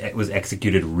concept. It was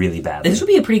executed really badly. This would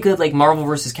be a pretty good like Marvel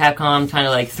vs. Capcom kind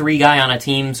of like 3-guy on a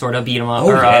team sort of beat 'em up,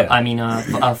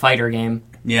 a fighter game.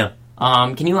 Yeah.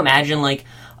 Can you imagine like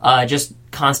just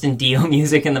constant Dio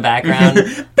music in the background?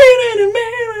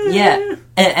 Yeah.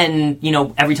 And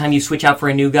every time you switch out for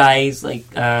a new guy, he's like,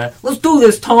 let's do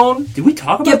this, Tone. Did we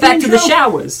talk about Get back the to the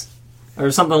showers. Or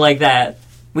something like that.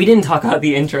 We didn't talk about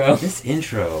the intro. This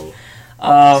intro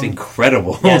is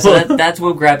incredible. Yeah, so that's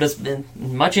what grabbed us.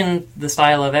 Much in the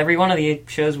style of every one of the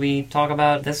shows we talk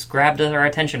about, this grabbed our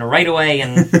attention right away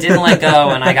and didn't let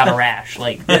go, and I got a rash.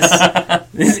 Like,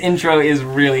 this intro is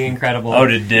really incredible. Oh,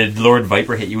 did Lord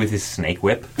Viper hit you with his snake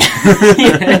whip?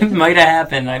 Yeah, it might have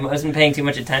happened. I wasn't paying too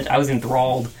much attention. I was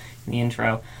enthralled in the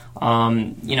intro.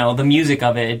 The music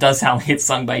of it does sound like it's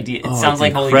sung by It sounds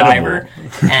like incredible. Holy Diver.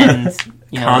 And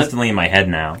constantly in my head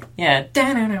now. Yeah.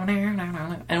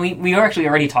 And we actually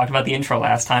already talked about the intro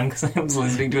last time because I was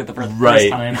listening to it the first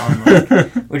time,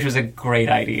 which was a great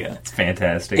idea. It's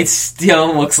fantastic. It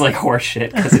still looks like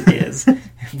horseshit because it is.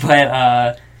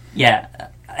 But, yeah.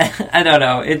 I don't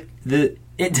know.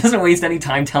 It doesn't waste any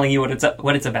time telling you what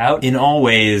it's about. In all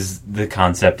ways, the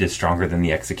concept is stronger than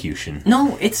the execution.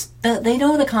 No, they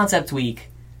know the concept's weak.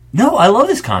 No, I love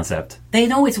this concept. They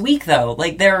know it's weak though.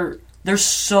 Like they're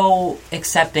so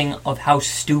accepting of how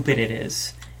stupid it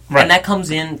is. Right. And that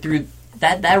comes in through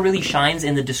that really shines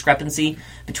in the discrepancy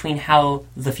between how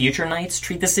the future knights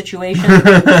treat the situation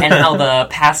and how the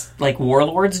past like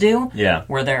warlords do. Yeah.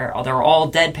 Where they're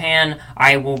all deadpan,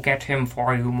 I will get him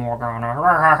for you,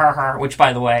 Morgana. Which,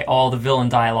 by the way, all the villain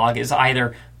dialogue is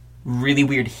either really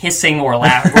weird hissing or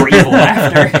evil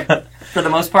laughter for the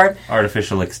most part.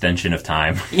 Artificial extension of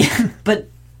time. Yeah. But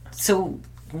so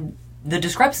the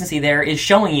discrepancy there is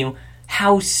showing you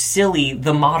how silly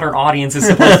the modern audience is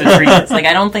supposed to treat this. Like,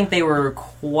 I don't think they were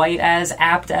quite as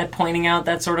apt at pointing out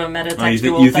that sort of metatextual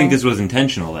thing. You think this was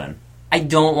intentional, then? I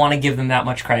don't want to give them that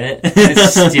much credit.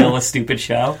 It's still a stupid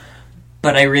show.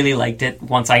 But I really liked it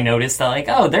once I noticed that, like,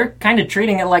 oh, they're kind of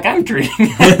treating it like I'm treating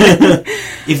it.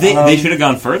 If they should have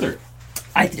gone further.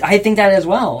 I think that as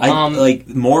well. Like,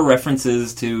 more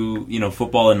references to,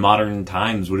 football in modern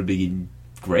times would have been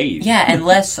great. Yeah, and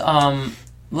less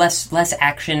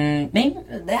action. Maybe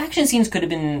the action scenes could have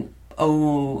been a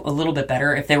little bit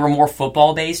better if they were more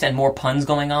football based and more puns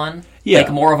going on. Yeah,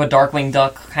 like more of a Darkwing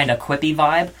Duck kind of quippy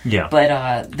vibe. Yeah,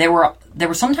 but they were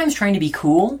sometimes trying to be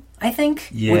cool. I think,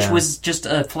 which was just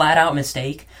a flat out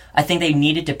mistake. I think they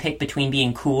needed to pick between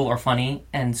being cool or funny,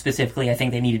 and specifically, I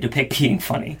think they needed to pick being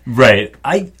funny. Right.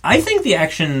 I think the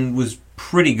action was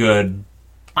pretty good.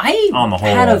 On the whole,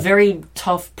 had a very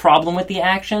tough problem with the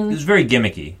action. It was very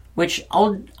gimmicky. Which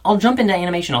I'll jump into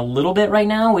animation a little bit right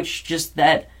now, which just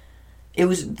that it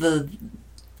was the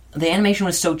animation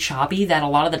was so choppy that a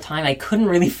lot of the time I couldn't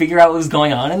really figure out what was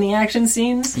going on in the action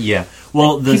scenes. Yeah.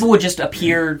 Well, people would just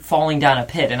appear falling down a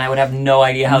pit and I would have no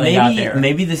idea how they got there.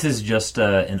 Maybe this is just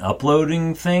an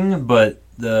uploading thing, but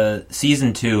the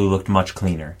season 2 looked much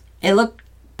cleaner. It looked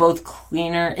both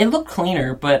cleaner. It looked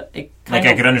cleaner, but it kind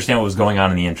I could understand what was going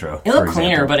on in the intro. It looked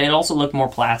cleaner, but it also looked more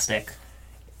plastic.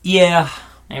 Yeah.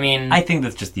 I mean, I think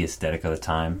that's just the aesthetic of the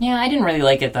time. Yeah, I didn't really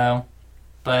like it though,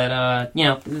 but I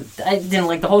didn't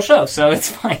like the whole show, so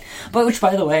it's fine. But which,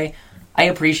 by the way, I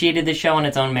appreciated the show on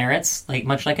its own merits, like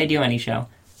much like I do any show.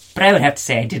 But I would have to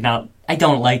say I I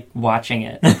don't like watching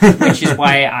it, which is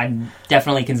why I'm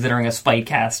definitely considering a spite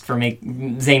cast for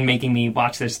Zane making me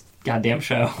watch this goddamn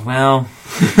show. Well,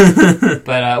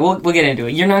 but we'll get into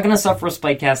it. You're not going to suffer a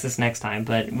spite cast this next time,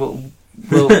 but I'm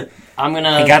gonna.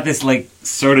 I got this like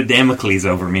sort of Damocles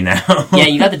over me now. Yeah,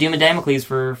 you got the Doom of Damocles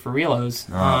for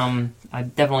Relos.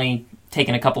 I've definitely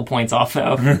taken a couple points off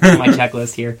of my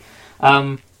checklist here.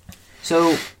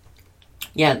 So,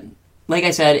 yeah, like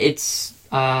I said, it's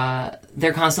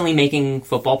they're constantly making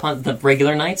football puns. The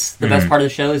regular nights, the best part of the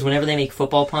show is whenever they make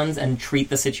football puns and treat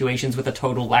the situations with a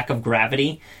total lack of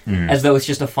gravity, as though it's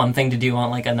just a fun thing to do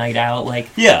on like a night out.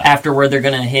 Like afterward, they're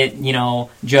gonna hit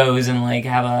Joe's and like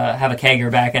have a kegger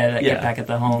get back at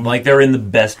the home. Like they're in the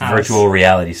best virtual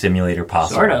reality simulator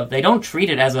possible. Sort of. They don't treat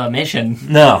it as a mission.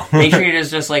 No, they treat it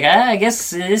as just like I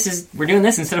guess we're doing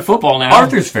this instead of football now.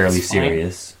 Arthur's fairly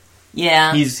serious.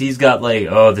 Yeah. He's got like,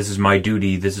 oh, this is my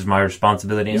duty, this is my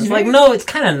responsibility. And it's like, no, it's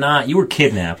kind of not. You were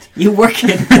kidnapped. They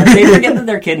forget that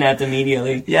they're kidnapped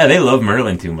immediately. Yeah, they love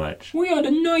Merlin too much. We are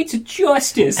the Knights of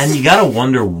Justice. And you gotta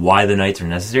wonder why the Knights are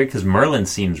necessary, because Merlin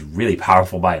seems really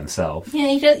powerful by himself.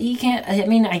 Yeah, he can't, I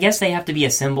mean, I guess they have to be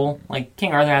a symbol. Like,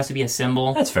 King Arthur has to be a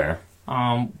symbol. That's fair.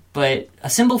 But a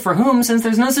symbol for whom, since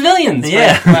there's no civilians?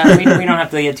 Yeah. But we don't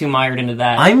have to get too mired into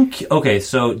that. Okay,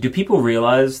 so do people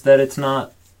realize that it's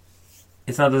not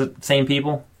the same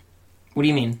people? What do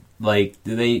you mean? Like,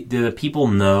 do the people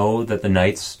know that the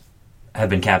knights have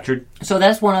been captured? So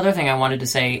that's one other thing I wanted to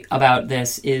say about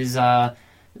this is so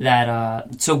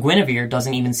Guinevere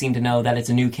doesn't even seem to know that it's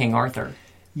a new King Arthur.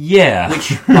 Yeah.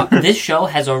 Which, this show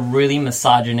has a really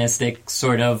misogynistic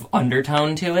sort of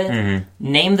undertone to it.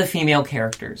 Mm-hmm. Name the female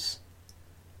characters.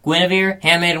 Guinevere,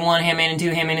 Handmaiden 1, Handmaiden 2,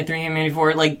 Handmaiden 3, Handmaiden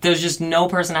 4. Like, there's just no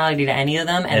personality to any of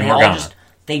them. And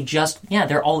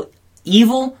they're all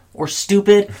evil or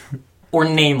stupid or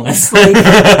nameless.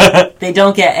 Like, they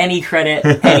don't get any credit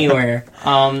anywhere.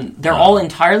 They're all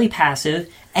entirely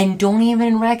passive and don't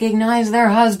even recognize their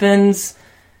husbands.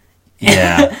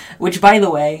 Yeah. Which, by the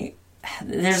way,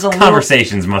 there's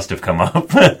conversations must have come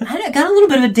up. I got a little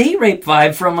bit of a date rape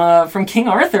vibe from King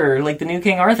Arthur, like the new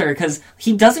King Arthur, because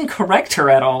he doesn't correct her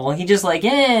at all. He just like,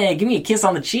 yeah, give me a kiss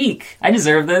on the cheek. I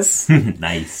deserve this.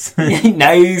 Nice.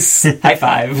 Nice. High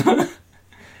five.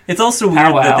 It's also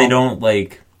weird that they don't,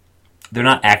 like, they're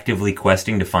not actively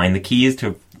questing to find the keys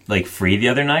to, like, free the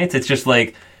other knights. It's just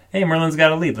like, hey, Merlin's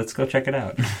got a lead. Let's go check it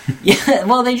out. Yeah,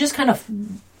 well, they just kind of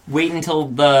wait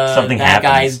until something happens.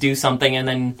 Guys do something, and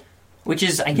then, which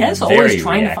is, I guess, very always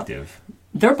trying reactive.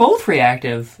 They're both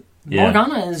reactive. Yeah.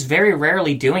 Morgana is very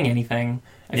rarely doing anything,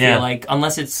 I feel like,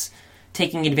 unless it's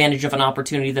taking advantage of an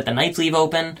opportunity that the knights leave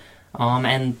open.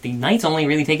 And the knights only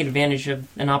really take advantage of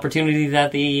an opportunity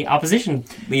that the opposition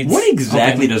leads. What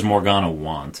exactly does Morgana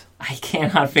want? I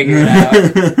cannot figure it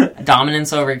out.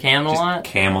 Dominance over Camelot?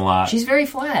 Just Camelot. She's very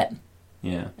flat.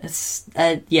 Yeah. It's,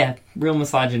 real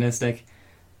misogynistic.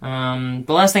 The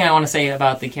last thing I want to say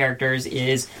about the characters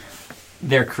is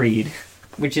their creed,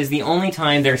 which is the only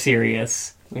time they're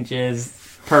serious, which is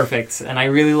perfect, and I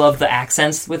really love the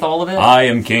accents with all of it. I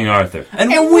am King Arthur.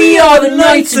 And we are the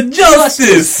Knights of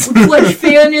Justice! We pledge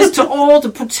fairness to all to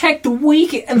protect the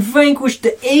weak and vanquish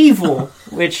the evil.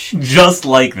 Which... Just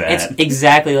like that. It's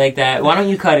exactly like that. Why don't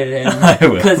you cut it in? I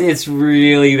will. Because it's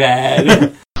really bad.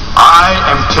 I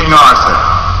am King Arthur.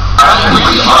 And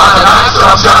we are the Knights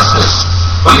of Justice.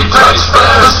 We pledge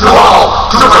fairness to all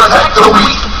to protect the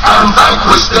weak and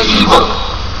vanquish the evil.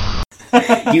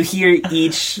 You hear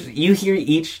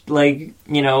each like,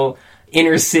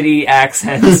 inner city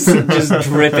accents just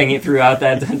dripping it throughout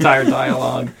that entire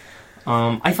dialogue.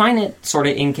 I find it sort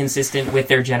of inconsistent with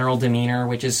their general demeanor,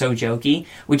 which is so jokey,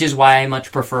 which is why I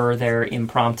much prefer their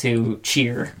impromptu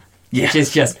cheer. Yeah. Which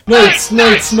is just, Knights,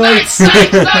 Knights, Knights!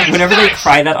 Whenever they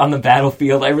cry that on the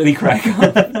battlefield, I really crack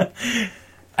up.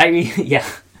 I mean, yeah.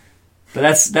 But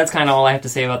that's kind of all I have to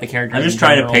say about the characters. I'm just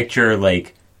trying to picture,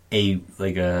 like a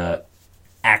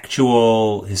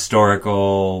actual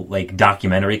historical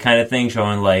documentary kind of thing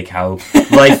showing how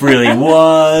life really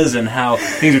was and how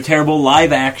things are terrible,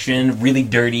 live action, really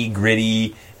dirty,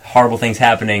 gritty, horrible things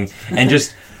happening, and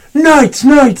just knights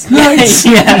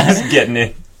yeah. Just getting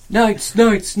it. Knights,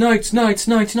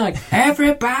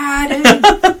 everybody.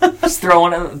 Just throw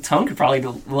one of Tone could probably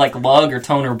Lug or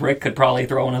Tone or Brick could probably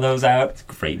throw one of those out.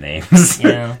 Great names.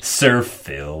 Yeah. Sir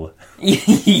Phil.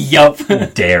 Yup.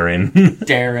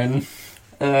 Darren.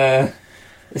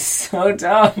 So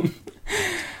dumb.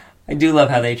 I do love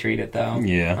how they treat it, though.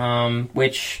 Yeah.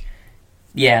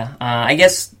 I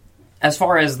guess as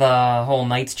far as the whole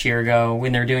Knights cheer go,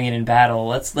 when they're doing it in battle,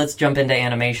 let's jump into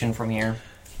animation from here.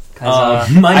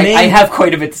 because I have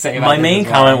quite a bit to say about my this main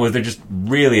as well. comment was they're just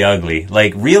really ugly.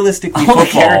 Like, realistically, All the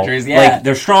football, characters, yeah. like,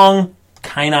 they're strong,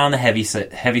 kind of on the heavy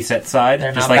set side,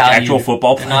 They're just not like valued, actual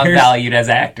football they're players. not valued as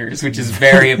actors, which is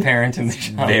very apparent in the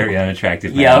show. Very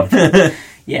unattractive. Man. Yep.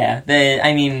 Yeah.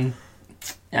 I mean,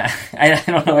 I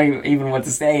don't know even what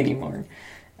to say anymore.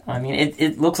 I mean,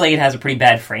 it looks like it has a pretty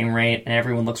bad frame rate, and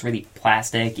everyone looks really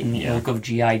plastic in the ilk of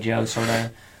G.I. Joe sort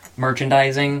of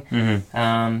merchandising.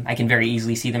 Mm-hmm. I can very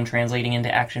easily see them translating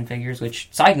into action figures, which,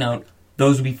 side note,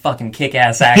 those would be fucking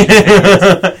kick-ass action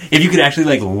figures. If you could actually,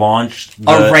 like, launch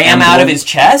a ram emblem out of his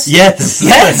chest? Yes.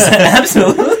 Yes,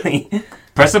 absolutely.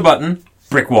 Press a button,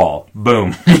 brick wall,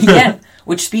 boom. Yeah.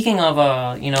 Which, speaking of,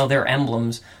 their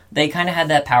emblems, they kind of had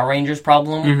that Power Rangers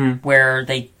problem where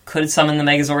they could summon the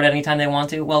Megazord anytime they want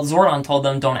to. Well, Zordon told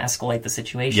them, don't escalate the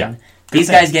situation. Yeah. These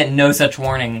guys get no such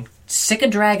warning. Sick a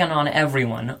dragon on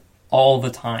everyone all the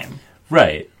time.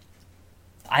 Right.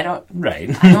 I don't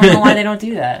know why they don't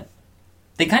do that.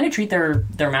 They kind of treat their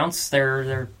mounts,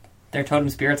 their totem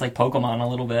spirits like Pokemon a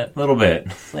little bit. A little bit.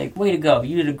 It's like, way to go.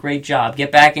 You did a great job.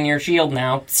 Get back in your shield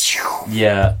now.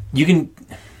 Yeah. You can...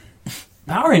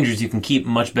 Power Rangers, you can keep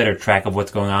much better track of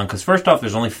what's going on, because first off,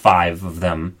 there's only 5 of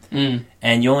them,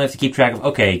 and you only have to keep track of,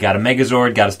 okay, got a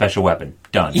Megazord, got a special weapon,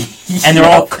 done. And they're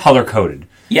all color-coded.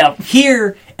 Yep.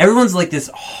 Here, everyone's like this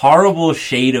horrible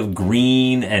shade of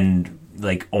green and,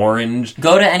 like, orange.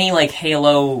 Go to any, like,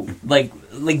 Halo, like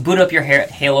boot up your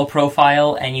Halo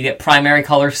profile, and you get primary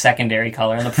color, secondary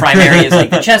color, and the primary is,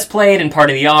 like, the chest plate and part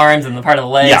of the arms and the part of the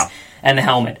legs. Yeah. And the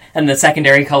helmet. And the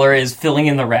secondary color is filling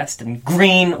in the rest. And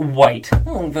green, white.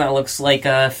 Oh, that looks like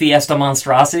a Fiesta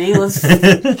monstrosity. Let's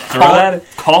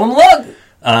call them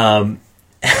Lug.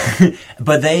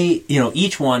 But they,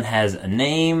 each one has a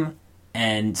name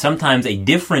and sometimes a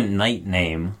different knight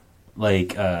name.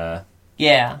 Like, Tony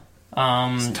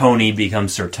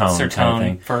becomes Sir Tone kind of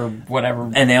thing. For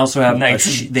whatever. And they also have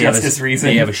reason. They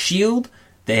have a shield.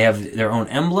 They have their own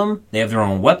emblem. They have their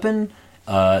own weapon.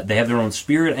 They have their own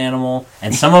spirit animal,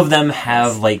 and some of them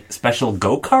have like special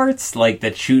go-karts, like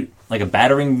that shoot like a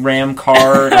battering ram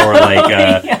cart, or like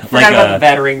a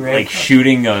battering ram, like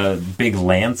shooting a big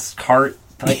lance cart,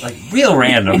 like real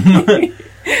random.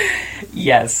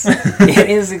 Yes, it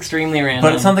is extremely random,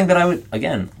 but it's something that I would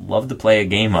again love to play a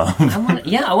game of.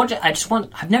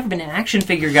 I've never been an action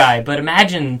figure guy, but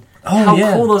imagine how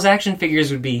cool those action figures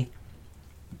would be.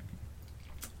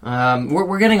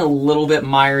 We're getting a little bit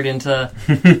mired into,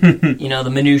 the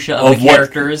minutia of the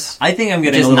characters. I think I'm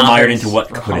getting a little mired into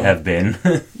what could have been.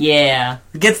 Yeah.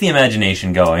 It gets the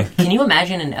imagination going. Can you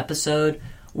imagine an episode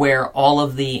where all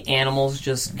of the animals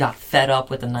just got fed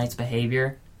up with the knight's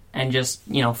behavior and just,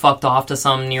 fucked off to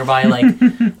some nearby, like,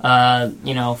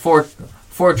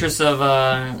 fortress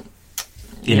of,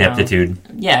 Ineptitude.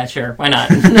 Yeah, sure. Why not?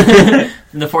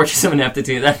 The Fortress of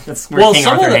Ineptitude. That's where King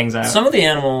Arthur hangs out. Some of the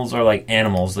animals are like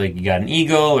animals. Like, you got an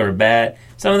eagle or a bat.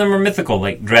 Some of them are mythical,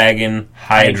 like dragon,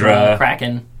 hydra,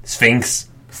 kraken, sphinx.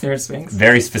 Is there a sphinx?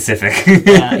 Very specific.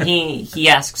 Yeah, he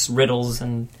asks riddles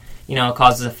and,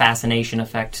 causes a fascination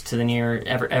effect to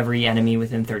the every enemy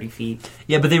within 30 feet.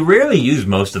 Yeah, but they rarely use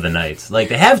most of the knights. Like,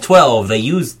 they have 12. They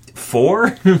use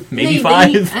 4? Maybe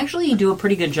 5? They actually do a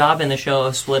pretty good job in the show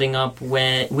of splitting up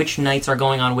which knights are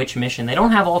going on which mission. They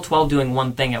don't have all 12 doing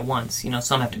one thing at once.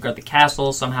 Some have to guard the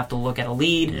castle, some have to look at a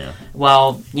lead,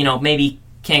 while, maybe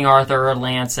King Arthur or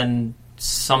Lance and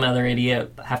some other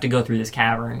idiot have to go through this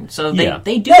cavern. So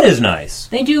they do... That is nice.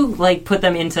 They do, like, put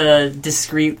them into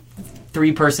discrete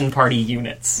 3-person party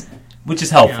units. Which is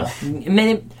helpful.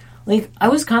 I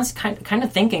was kind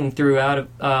of thinking throughout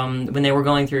when they were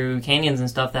going through canyons and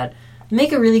stuff that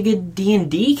make a really good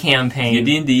D&D campaign. Good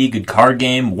D&D, good card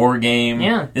game, war game.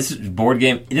 Yeah. This is board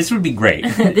game. This would be great.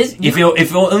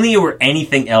 If only it were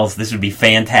anything else, this would be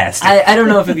fantastic. I don't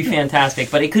know if it'd be fantastic,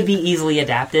 but it could be easily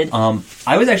adapted.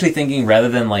 I was actually thinking rather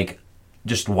than like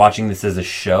just watching this as a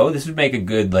show, this would make a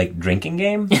good like drinking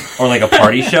game or like a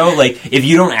party show. Like if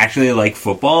you don't actually like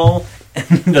football,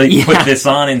 put this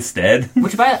on instead.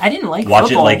 Which I didn't like Watch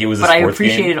football, it like it was a but sports I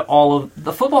appreciated game. all of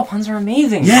the football puns are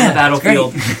amazing. Yeah, on the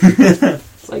battlefield.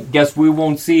 It's like, guess we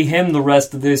won't see him the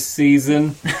rest of this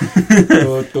season.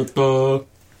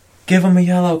 Give him a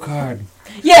yellow card.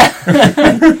 Yeah.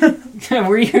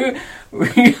 Were you?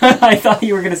 I thought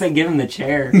you were going to say give him the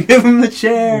chair. Give him the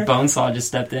chair. Bonesaw just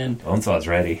stepped in. Bonesaw's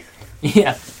ready.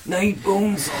 Yeah. Night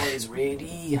Bonesaw is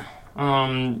ready.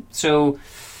 So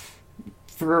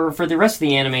for the rest of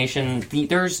the animation,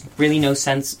 there's really no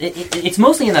sense. It's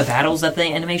mostly in the battles that the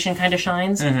animation kind of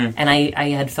shines, and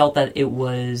I had felt that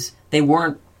they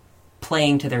weren't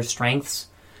playing to their strengths,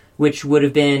 which would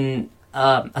have been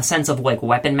a sense of like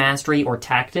weapon mastery or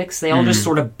tactics. They all just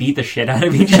sort of beat the shit out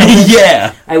of each other.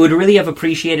 Yeah. I would really have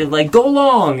appreciated like go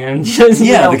long and just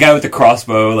the guy with the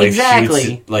crossbow like exactly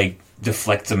shoots, like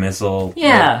deflects a missile.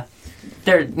 Yeah.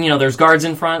 There's guards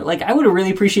in front. Like, I would have really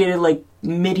appreciated, like,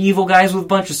 medieval guys with a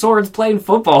bunch of swords playing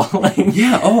football. Like,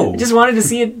 I just wanted to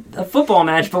see a football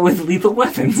match, but with lethal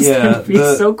weapons. Yeah, That'd be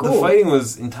so cool. The fighting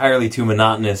was entirely too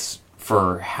monotonous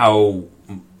for how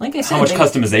much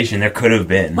customization there could have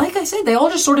been. Like I said, they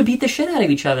all just sort of beat the shit out of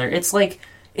each other. It's like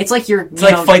your... It's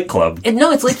like Fight Club.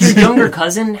 It's like your younger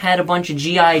cousin had a bunch of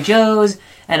G.I. Joes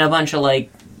and a bunch of,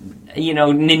 like,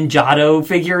 Ninjago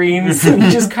figurines and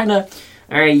just kind of...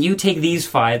 All right, you take these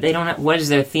 5. They don't have... What is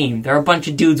their theme? They're a bunch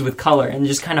of dudes with color, and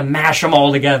just kind of mash them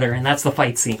all together, and that's the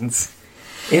fight scenes.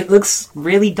 It looks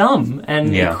really dumb,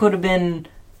 and it could have been...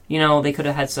 they could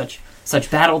have had such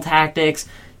battle tactics.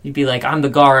 You'd be like, I'm the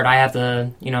guard, I have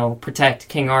to, protect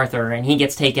King Arthur, and he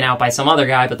gets taken out by some other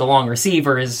guy, but the long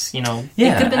receiver is, it could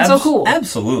have been so cool.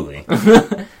 Absolutely.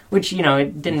 Which,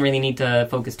 it didn't really need to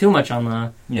focus too much on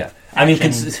the... Yeah. I mean,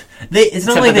 it's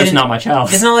not like there's not much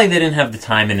else. It's not like they didn't have the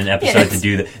time in an episode to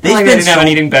do that. They didn't have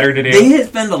anything better to do. They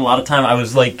spend a lot of time. I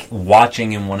was, like,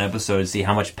 watching in one episode to see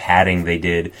how much padding they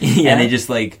did. And they just,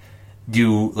 like,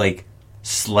 do, like,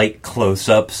 slight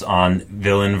close-ups on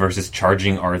villain versus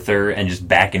charging Arthur and just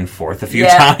back and forth a few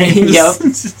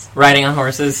times. Riding on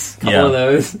horses. A couple of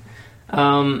those.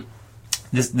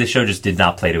 This show just did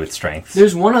not play to its strengths.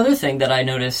 There's one other thing that I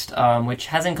noticed, which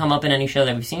hasn't come up in any show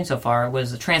that we've seen so far,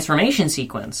 was the transformation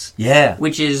sequence. Yeah.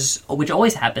 Which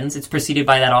always happens. It's preceded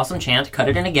by that awesome chant, cut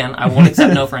it in again, I won't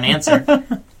accept no for an answer.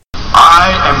 I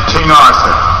am King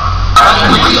Arthur,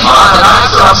 and we are the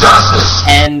Knights of Justice.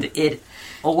 And it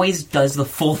always does the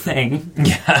full thing.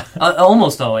 Yeah.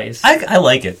 Almost always. I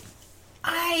like it.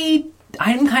 I'm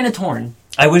kind of torn.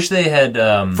 I wish they had...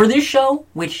 For this show,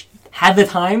 which had the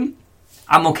time...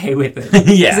 I'm okay with it.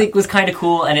 Yeah. It was kind of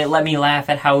cool, and it let me laugh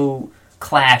at how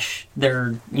clash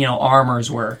their,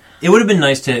 armors were. It would have been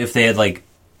nice if they had, like,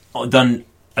 done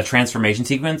a transformation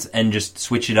sequence and just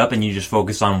switch it up and you just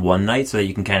focus on one knight so that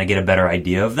you can kind of get a better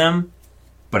idea of them.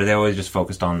 But they always just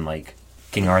focused on, like,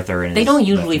 King Arthur and they don't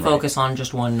usually focus on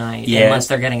just one knight unless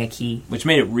they're getting a key. Which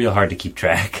made it real hard to keep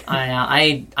track.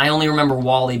 I only remember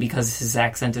Wally because his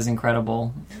accent is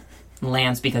incredible.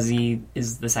 Lance because he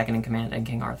is the second in command and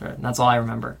King Arthur. That's all I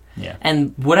remember. Yeah.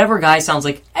 And whatever guy sounds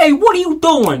like, hey, what are you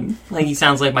doing? Like, he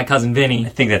sounds like my cousin Vinny. I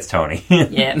think that's Tony.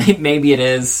 Yeah, maybe it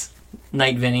is.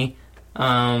 Knight Vinny.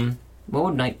 What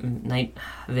would Knight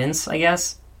Vince, I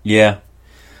guess? Yeah.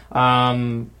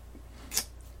 Yeah,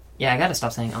 I gotta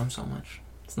stop saying so much.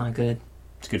 It's not good.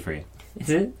 It's good for you.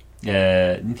 Is it?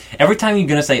 Every time you're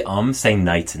gonna say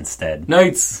knights instead.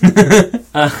 Knights!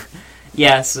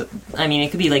 Yes, I mean,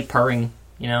 it could be like purring,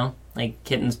 like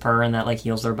kittens purr and that like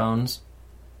heals their bones.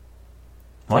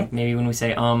 What? Like maybe when we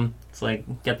say it's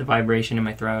like get the vibration in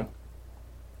my throat.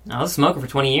 I was a smoker for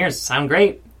 20 years. Sound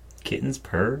great. Kittens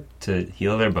purr to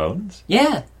heal their bones?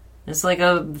 Yeah, it's like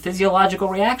a physiological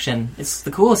reaction. It's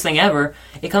the coolest thing ever.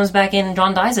 It comes back in and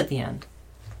John dies at the end.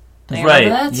 Don't you remember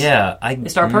that? Yeah. They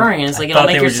start purring and it's like it'll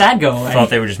make your sad go away. I thought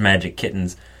they were just magic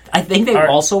kittens. I think they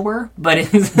also were, but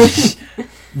it's...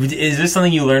 Is this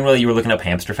something you learned while you were looking up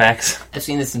hamster facts? I've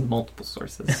seen this in multiple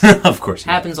sources. Of course.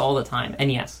 Happens all the time. And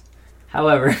yes.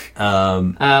 However,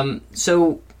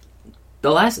 so the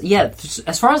last,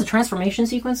 as far as the transformation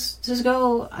sequences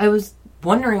go, I was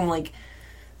wondering, like,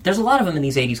 there's a lot of them in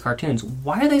these 80s cartoons.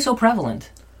 Why are they so prevalent?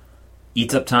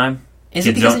 Eats up time. Is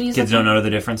it because it eats up time? Kids don't know the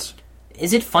difference.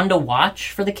 Is it fun to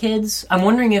watch for the kids? I'm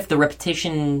wondering if the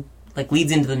repetition... like,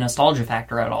 leads into the nostalgia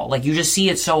factor at all. Like, you just see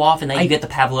it so often that you get the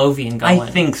Pavlovian going. I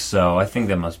think so. I think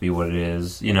that must be what it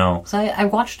is, So I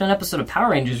watched an episode of Power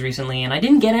Rangers recently, and I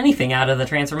didn't get anything out of the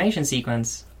transformation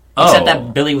sequence. Except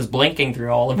that Billy was blinking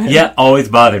through all of it. Yeah, always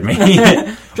bothered me.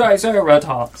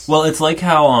 Triceratops. Well, it's like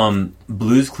how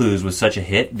Blue's Clues was such a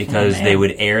hit because they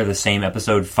would air the same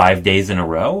episode 5 days in a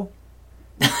row.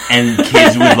 And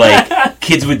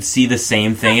kids would see the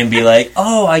same thing and be like,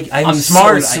 "Oh, I'm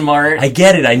smart. So smart. I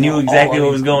get it. I knew exactly what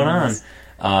was going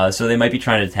on." So they might be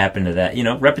trying to tap into that.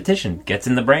 Repetition gets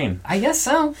in the brain. I guess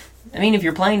so. I mean, if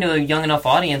you're playing to a young enough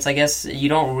audience, I guess you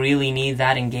don't really need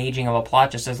that engaging of a plot,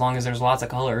 just as long as there's lots of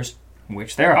colors,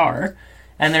 which there are,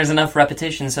 and there's enough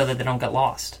repetition so that they don't get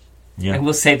lost. Yeah. I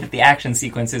will say that the action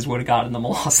sequences would have gotten them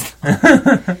lost.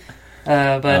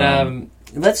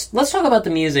 Let's talk about the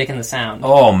music and the sound.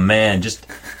 Oh man, just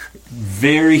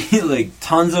very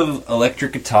tons of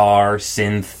electric guitar,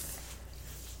 synth,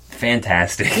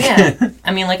 fantastic. Yeah,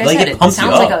 I mean, like I said,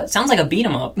 it sounds like a beat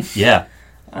 'em up. Yeah,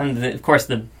 and of course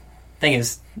the thing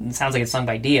is, it sounds like it's sung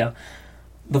by Dio.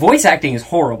 The voice acting is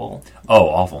horrible. Oh,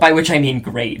 awful. By which I mean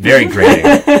great. Very grating.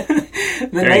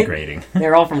 Very grating.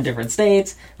 They're all from different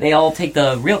states. They all take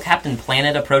the real Captain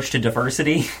Planet approach to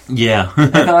diversity. Yeah. I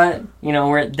thought,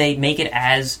 where they make it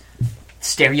as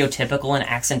stereotypical an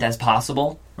accent as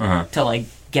possible to, like,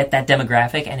 get that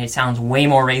demographic, and it sounds way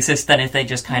more racist than if they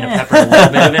just kind of peppered a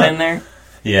little bit of it in there.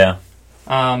 Yeah.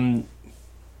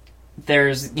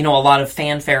 There's, a lot of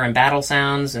fanfare and battle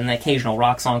sounds, and the occasional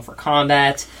rock song for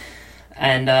combat.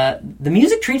 And the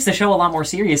music treats the show a lot more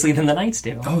seriously than the Knights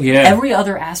do. Oh, yeah. Every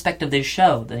other aspect of this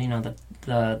show, the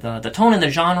tone and the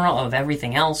genre of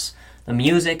everything else, the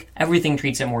music, everything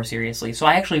treats it more seriously. So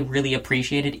I actually really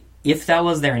appreciated, if that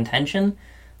was their intention,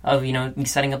 of,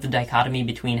 setting up the dichotomy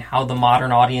between how the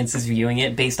modern audience is viewing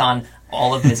it based on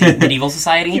all of this medieval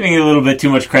society. Giving it a little bit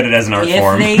too much credit as an art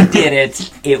form. If they did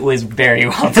it, it was very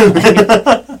well done.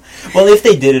 Well, if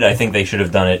they did it, I think they should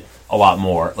have done it a lot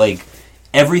more. Like,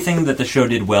 everything that the show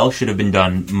did well should have been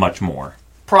done much more.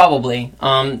 Probably.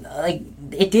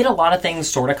 It did a lot of things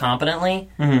sort of competently,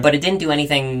 but it didn't do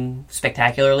anything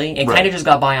spectacularly. It kind of just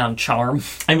got by on charm.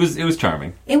 It was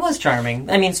charming. It was charming.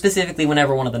 I mean, specifically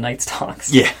whenever one of the Knights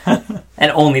talks. Yeah.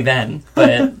 And only then.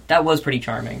 But that was pretty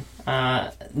charming.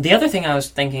 The other thing I was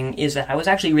thinking is that I was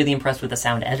actually really impressed with the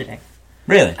sound editing.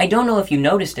 Really? I don't know if you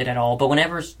noticed it at all, but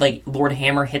whenever, like, Lord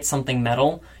Hammer hits something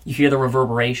metal, you hear the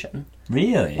reverberation.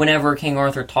 Really? Whenever King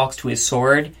Arthur talks to his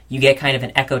sword, you get kind of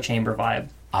an echo chamber vibe.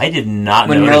 I did not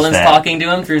when notice Merlin's that. talking to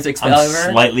him through his Excalibur.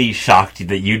 I'm slightly shocked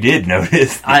that you did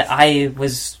notice. I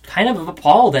was kind of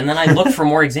appalled, and then I looked for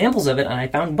more examples of it, and I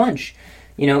found a bunch.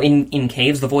 In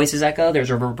caves, the voices echo. There's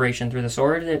reverberation through the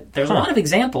sword. There's a lot of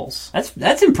examples.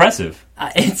 That's impressive.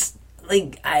 It's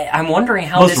like I'm wondering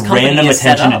how Most this company random is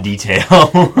set attention up. to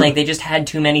detail. Like they just had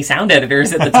too many sound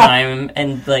editors at the time,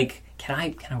 and like, can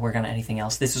I work on anything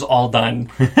else? This is all done.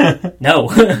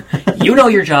 No, you know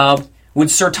your job. Would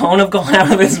Sir Tone have gone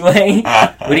out of his way?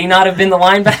 Would he not have been the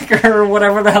linebacker or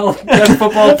whatever the hell the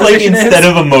football position is? Instead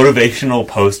of a motivational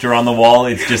poster on the wall,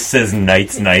 it just says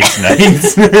Knights, Knights,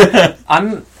 Knights.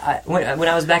 When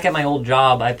I was back at my old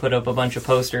job, I put up a bunch of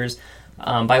posters,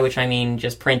 by which I mean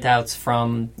just printouts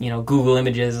from Google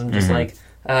Images and just like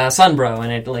Sunbro,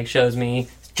 and it like shows me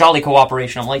Jolly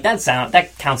Cooperation. I'm like,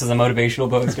 that counts as a motivational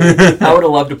poster. I would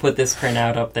have loved to put this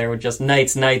printout up there with just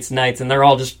Knights, Knights, Knights, and they're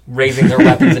all just raising their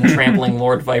weapons and trampling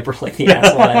Lord Viper like the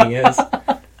asshole that he is.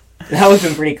 That would have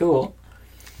been pretty cool.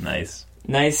 Nice.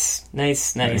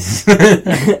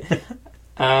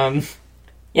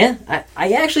 Yeah,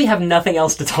 I actually have nothing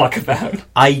else to talk about.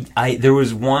 There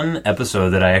was one episode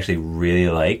that I actually really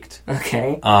liked.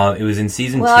 Okay. It was in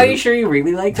season 2. Well, are you sure you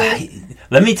really liked it?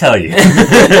 Let me tell you.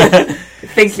 I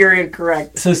think you're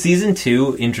incorrect. So season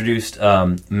 2 introduced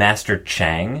Master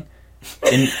Chang.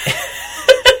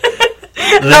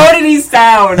 How did he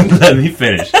sound? Let me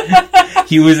finish.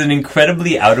 He was an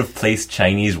incredibly out-of-place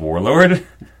Chinese warlord.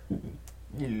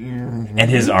 And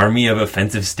his army of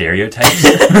offensive stereotypes.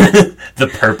 The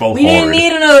Purple Horde. We didn't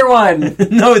need another one!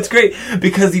 No, it's great.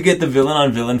 Because you get the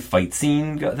villain-on-villain fight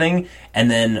scene thing, and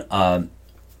then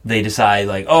they decide,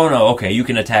 like, oh no, okay, you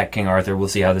can attack King Arthur, we'll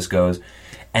see how this goes.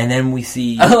 And then we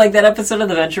see... Oh, like that episode of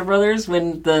the Venture Brothers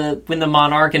when the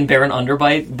Monarch and Baron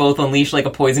Underbite both unleash like a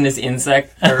poisonous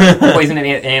insect or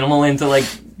poisonous animal into like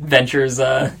Venture's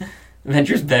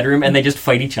bedroom, and they just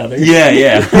fight each other.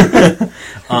 Yeah. That'd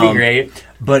be great.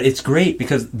 But it's great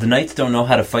because the Knights don't know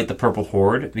how to fight the Purple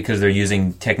Horde because they're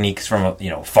using techniques from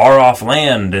far off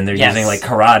land, and they're using like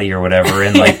karate or whatever,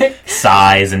 and like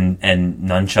sais and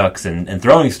nunchucks and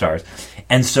throwing stars.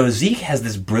 And so Zeke has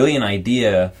this brilliant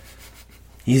idea.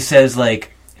 He says,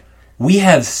 like, we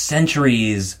have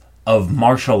centuries of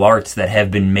martial arts that have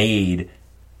been made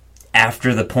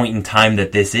after the point in time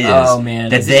that this is. Oh, man.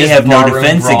 That they have no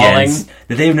defense against.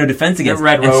 That they have no defense against.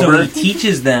 Red and Rover. so he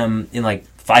teaches them in, like,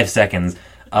 5 seconds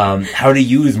how to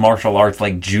use martial arts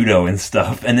like judo and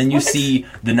stuff. And then you see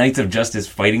the Knights of Justice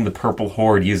fighting the Purple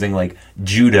Horde using, like,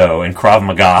 judo and Krav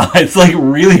Maga. It's, like,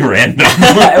 really random.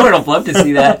 I would have loved to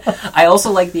see that. I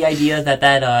also like the idea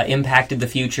that impacted the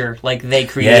future. Like, they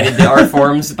created the art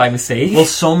forms by mistake. Well,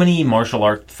 so many martial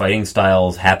art fighting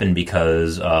styles happen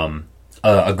because a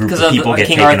group of people get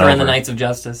King taken Arthur over. and the Knights of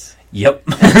Justice. Yep.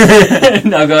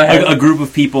 No, go ahead. A group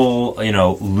of people,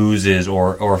 loses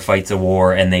or fights a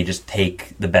war, and they just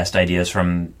take the best ideas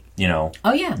from, oh,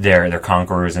 yeah. their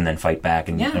conquerors and then fight back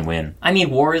and win. I mean,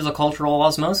 war is a cultural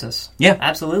osmosis. Yeah.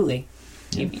 Absolutely.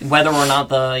 Whether or not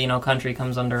the, country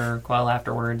comes under quell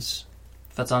afterwards,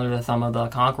 if it's under the thumb of the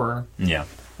conqueror. Yeah.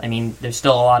 I mean, there's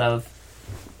still a lot of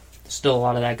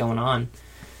that going on.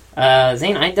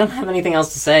 Zane, I don't have anything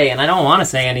else to say, and I don't want to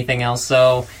say anything else,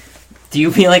 so Do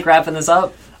you feel like wrapping this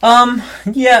up?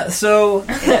 Yeah, so,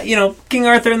 King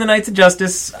Arthur and the Knights of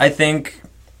Justice, I think,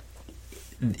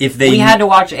 if they... We had to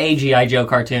watch a G.I. Joe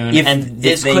cartoon, and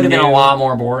this could have been a lot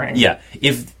more boring. Yeah,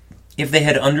 if they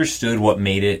had understood what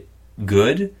made it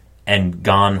good and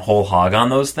gone whole hog on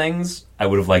those things, I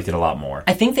would have liked it a lot more.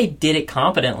 I think they did it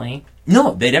competently.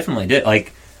 No, they definitely did.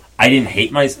 Like, I didn't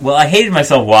hate I hated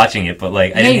myself watching it, but,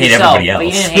 like, I didn't hate everybody else. But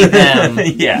you didn't hate them.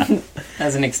 Yeah.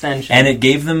 As an extension. And it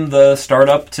gave them the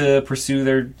startup to pursue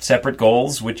their separate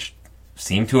goals, which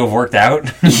seem to have worked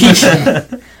out.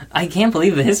 I can't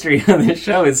believe the history of this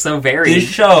show is so varied. This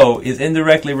show is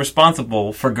indirectly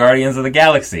responsible for Guardians of the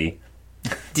Galaxy.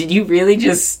 Did you really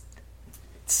just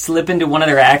slip into one of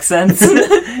their accents?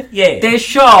 Yeah. This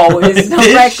show is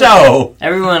This show!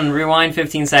 Everyone, rewind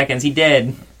 15 seconds. He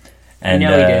did. And, he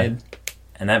did.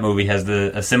 And that movie has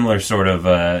a similar sort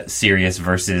of serious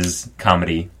versus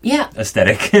comedy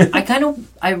aesthetic.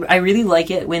 I really like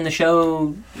it when the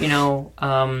show,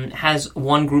 has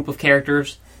one group of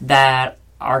characters that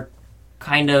are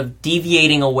kind of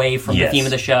deviating away from the theme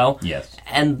of the show. Yes.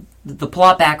 And the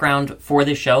plot background for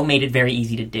this show made it very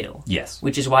easy to do. Yes.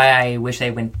 Which is why I wish they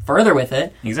went further with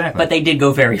it. Exactly. But they did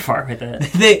go very far with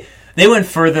it. They went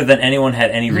further than anyone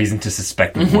had any reason to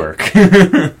suspect would work.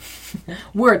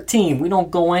 We're a team. We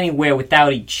don't go anywhere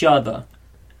without each other.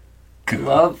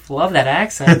 Love that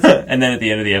accent. And then at the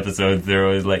end of the episode, they're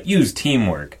always like, use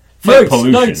teamwork. Fight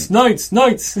pollution.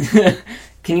 Knights.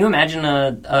 Can you imagine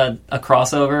a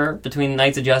crossover between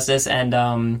Knights of Justice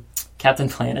and Captain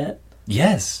Planet?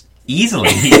 Yes. Easily.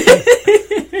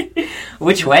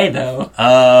 Which way, though?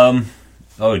 Oh,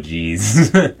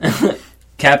 jeez.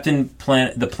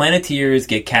 The Planeteers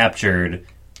get captured,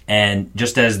 and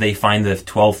just as they find the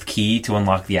 12th key to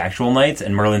unlock the actual Knights,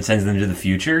 and Merlin sends them to the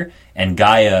future, and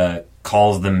Gaia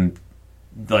calls them,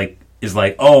 is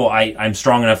like, oh, I'm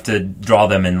strong enough to draw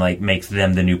them, and, makes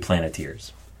them the new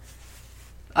Planeteers.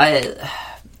 I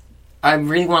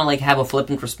really want to, have a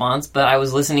flippant response, but I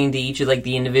was listening to each of,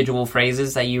 the individual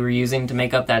phrases that you were using to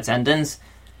make up that sentence,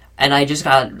 and I just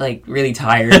got, really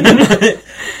tired.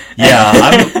 Yeah,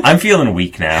 I'm feeling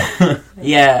weak now.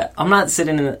 Yeah, I'm not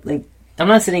sitting in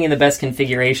the best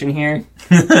configuration here.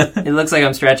 It looks like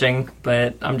I'm stretching,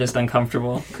 but I'm just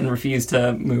uncomfortable and refuse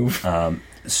to move.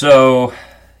 So,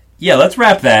 yeah, let's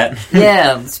wrap that.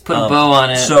 Yeah, let's put a bow on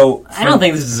it. So I don't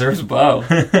think this deserves a bow.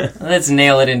 Let's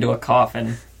nail it into a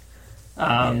coffin,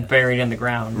 buried in the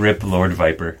ground. Rip Lord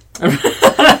Viper.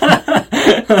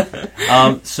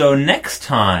 So next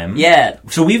time... Yeah.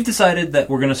 So we've decided that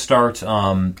we're going to start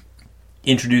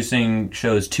introducing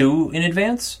shows 2 in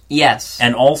advance. Yes.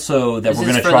 And also that we're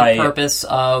going to try... This is for the purpose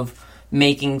of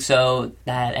making so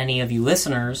that any of you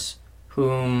listeners,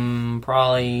 whom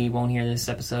probably won't hear this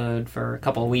episode for a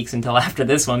couple of weeks until after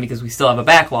this one, because we still have a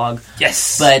backlog.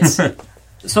 Yes! But...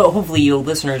 So hopefully you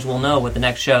listeners will know what the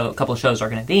next couple of shows are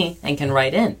going to be, and can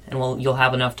write in, and you'll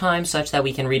have enough time such that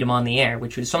we can read them on the air,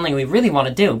 which is something we really want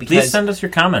to do. Because please send us your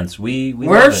comments.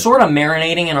 We're sort of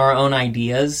marinating in our own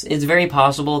ideas. It's very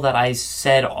possible that I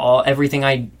said everything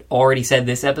I already said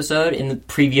this episode in the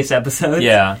previous episode.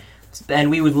 Yeah. And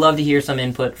we would love to hear some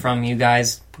input from you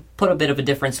guys. Put a bit of a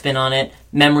different spin on it.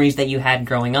 Memories that you had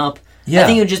growing up. Yeah. I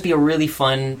think it would just be a really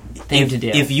fun thing to do.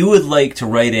 If you would like to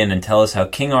write in and tell us how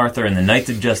King Arthur and the Knights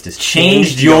of Justice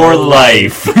changed your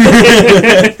life,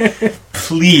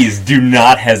 please do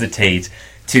not hesitate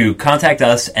to contact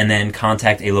us and then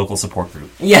contact a local support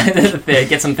group. Yeah,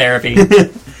 get some therapy.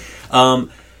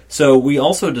 So we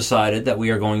also decided that we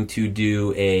are going to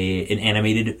do an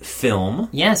animated film.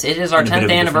 Yes, it is our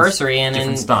 10th anniversary, and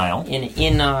different style.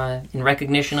 In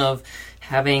recognition of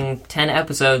having 10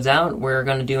 episodes out, we're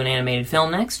going to do an animated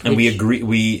film next. And we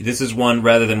agree. This is one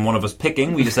rather than one of us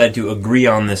picking. We decided to agree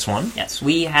on this one. Yes,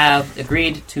 we have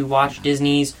agreed to watch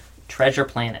Disney's Treasure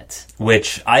Planet,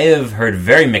 which I have heard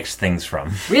very mixed things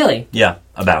from. Really? Yeah,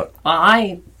 about.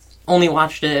 I only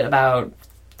watched it about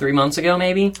 3 months ago,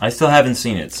 maybe. I still haven't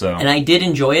seen it, so. And I did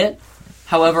enjoy it.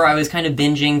 However, I was kind of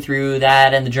binging through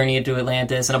that and The Journey to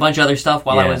Atlantis and a bunch of other stuff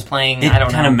while I was playing,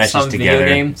 some video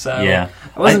game. So yeah.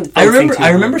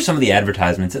 I remember some of the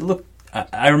advertisements. It looked.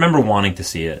 I remember wanting to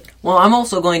see it. Well, I'm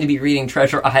also going to be reading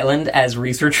Treasure Island as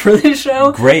research for this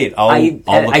show. Great.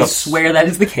 I swear that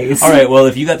is the case. All right, well,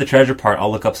 if you got the treasure part,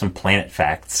 I'll look up some planet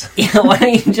facts. Yeah, why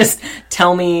don't you just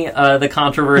tell me the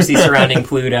controversy surrounding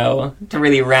Pluto to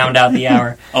really round out the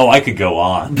hour? Oh, I could go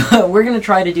on. But we're going to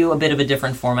try to do a bit of a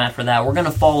different format for that. We're going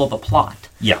to follow the plot.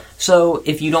 Yeah. So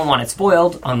if you don't want it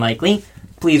spoiled, unlikely,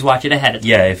 please watch it ahead of time.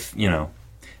 Yeah, if,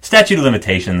 statute of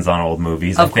limitations on old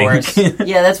movies, I think. Of course.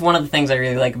 Yeah, that's one of the things I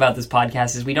really like about this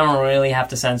podcast is we don't really have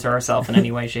to censor ourselves in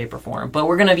any way, shape, or form. But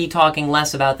we're going to be talking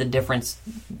less about the different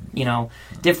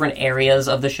areas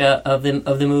of the show, of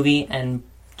the movie, and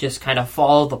just kind of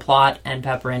follow the plot and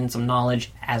pepper in some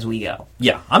knowledge as we go.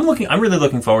 Yeah, I'm really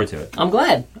looking forward to it. I'm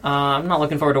glad. I'm not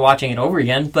looking forward to watching it over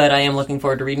again, but I am looking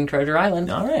forward to reading Treasure Island.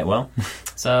 All right, well.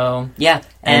 So, yeah.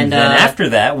 And then after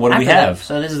that, what do we have?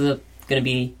 So this is going to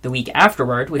be the week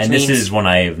afterward, which and means... this is one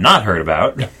I have not heard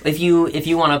about. Yeah, if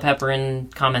you want to pepper in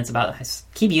comments about... I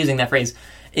keep using that phrase.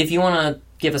 If you want to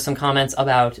give us some comments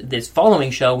about this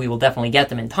following show, we will definitely get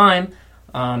them in time,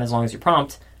 as long as you're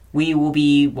prompt. We will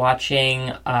be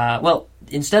watching...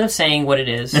 instead of saying what it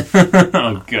is...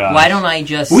 Oh, God. Why don't I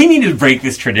just... We need to break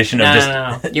this tradition of just...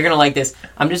 No. You're going to like this.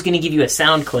 I'm just going to give you a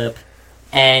sound clip,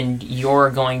 and you're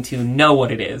going to know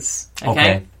what it is.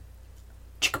 Okay?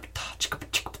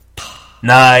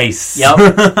 Nice. Yep.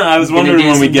 I was wondering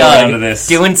when we get down to this.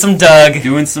 Doing some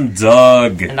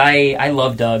Doug. And I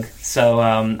love Doug. So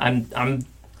I'm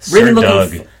Sir really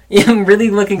Doug. I'm really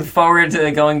looking forward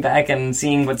to going back and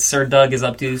seeing what Sir Doug is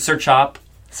up to. Sir Chop.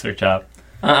 Sir Chop.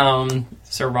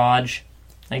 Sir Raj,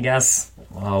 I guess.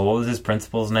 Wow, what was his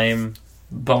principal's name?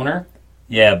 Boner?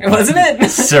 Yeah. Wasn't it?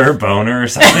 Sir Boner or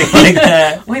something like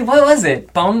that. Wait, what was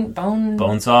it?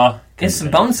 Bonesaw? It's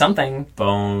Bone something.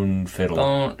 Bone Fiddle.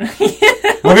 Bone...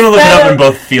 We're going to look it up and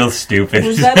both feel stupid.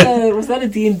 Was that a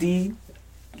D&D?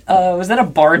 Was that a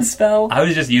bard spell? I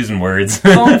was just using words.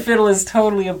 Bone Fiddle is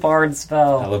totally a bard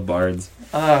spell. I love bards.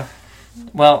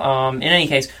 In any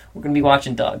case, we're going to be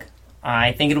watching Doug.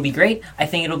 I think it'll be great. I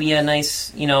think it'll be a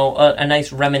nice, a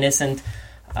nice reminiscent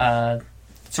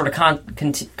sort of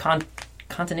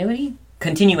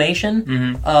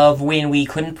continuation of when we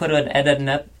couldn't put an Ed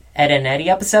and Eddie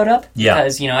episode up. Yeah.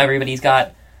 Because, everybody's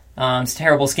got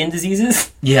terrible skin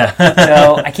diseases. Yeah.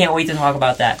 So I can't wait to talk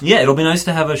about that. Yeah, it'll be nice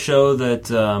to have a show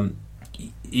that,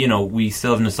 we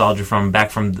still have nostalgia from back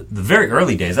from the very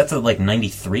early days. That's like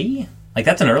 93? Like,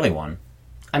 that's an early one.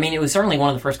 I mean, it was certainly one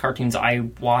of the first cartoons I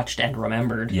watched and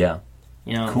remembered. Yeah.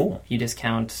 Cool. You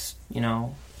discount,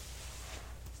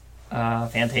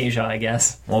 Fantasia, I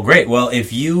guess. Well, great. Well,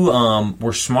 if you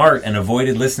were smart and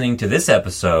avoided listening to this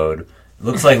episode, it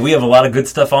looks like we have a lot of good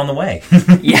stuff on the way.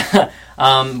 Yeah.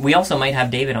 We also might have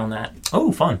David on that.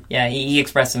 Oh, fun. Yeah, he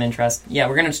expressed some interest. Yeah,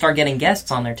 we're going to start getting guests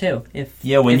on there, too. If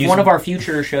one of our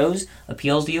future shows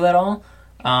appeals to you at all,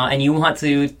 and you want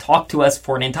to talk to us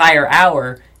for an entire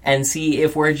hour and see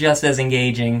if we're just as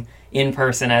engaging in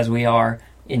person as we are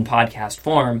in podcast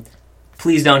form,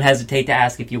 please don't hesitate to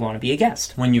ask if you want to be a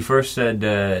guest. When you first said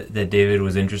that David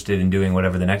was interested in doing what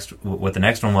the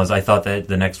next one was, I thought that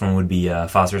the next one would be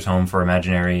Foster's Home for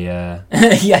Imaginary... Yeah,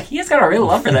 he has got a real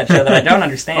love for that show that I don't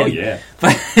understand. Oh, yeah.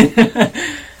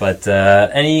 But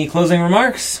any closing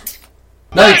remarks?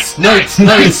 Nights!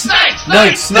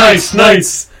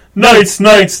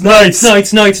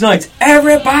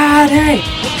 Everybody!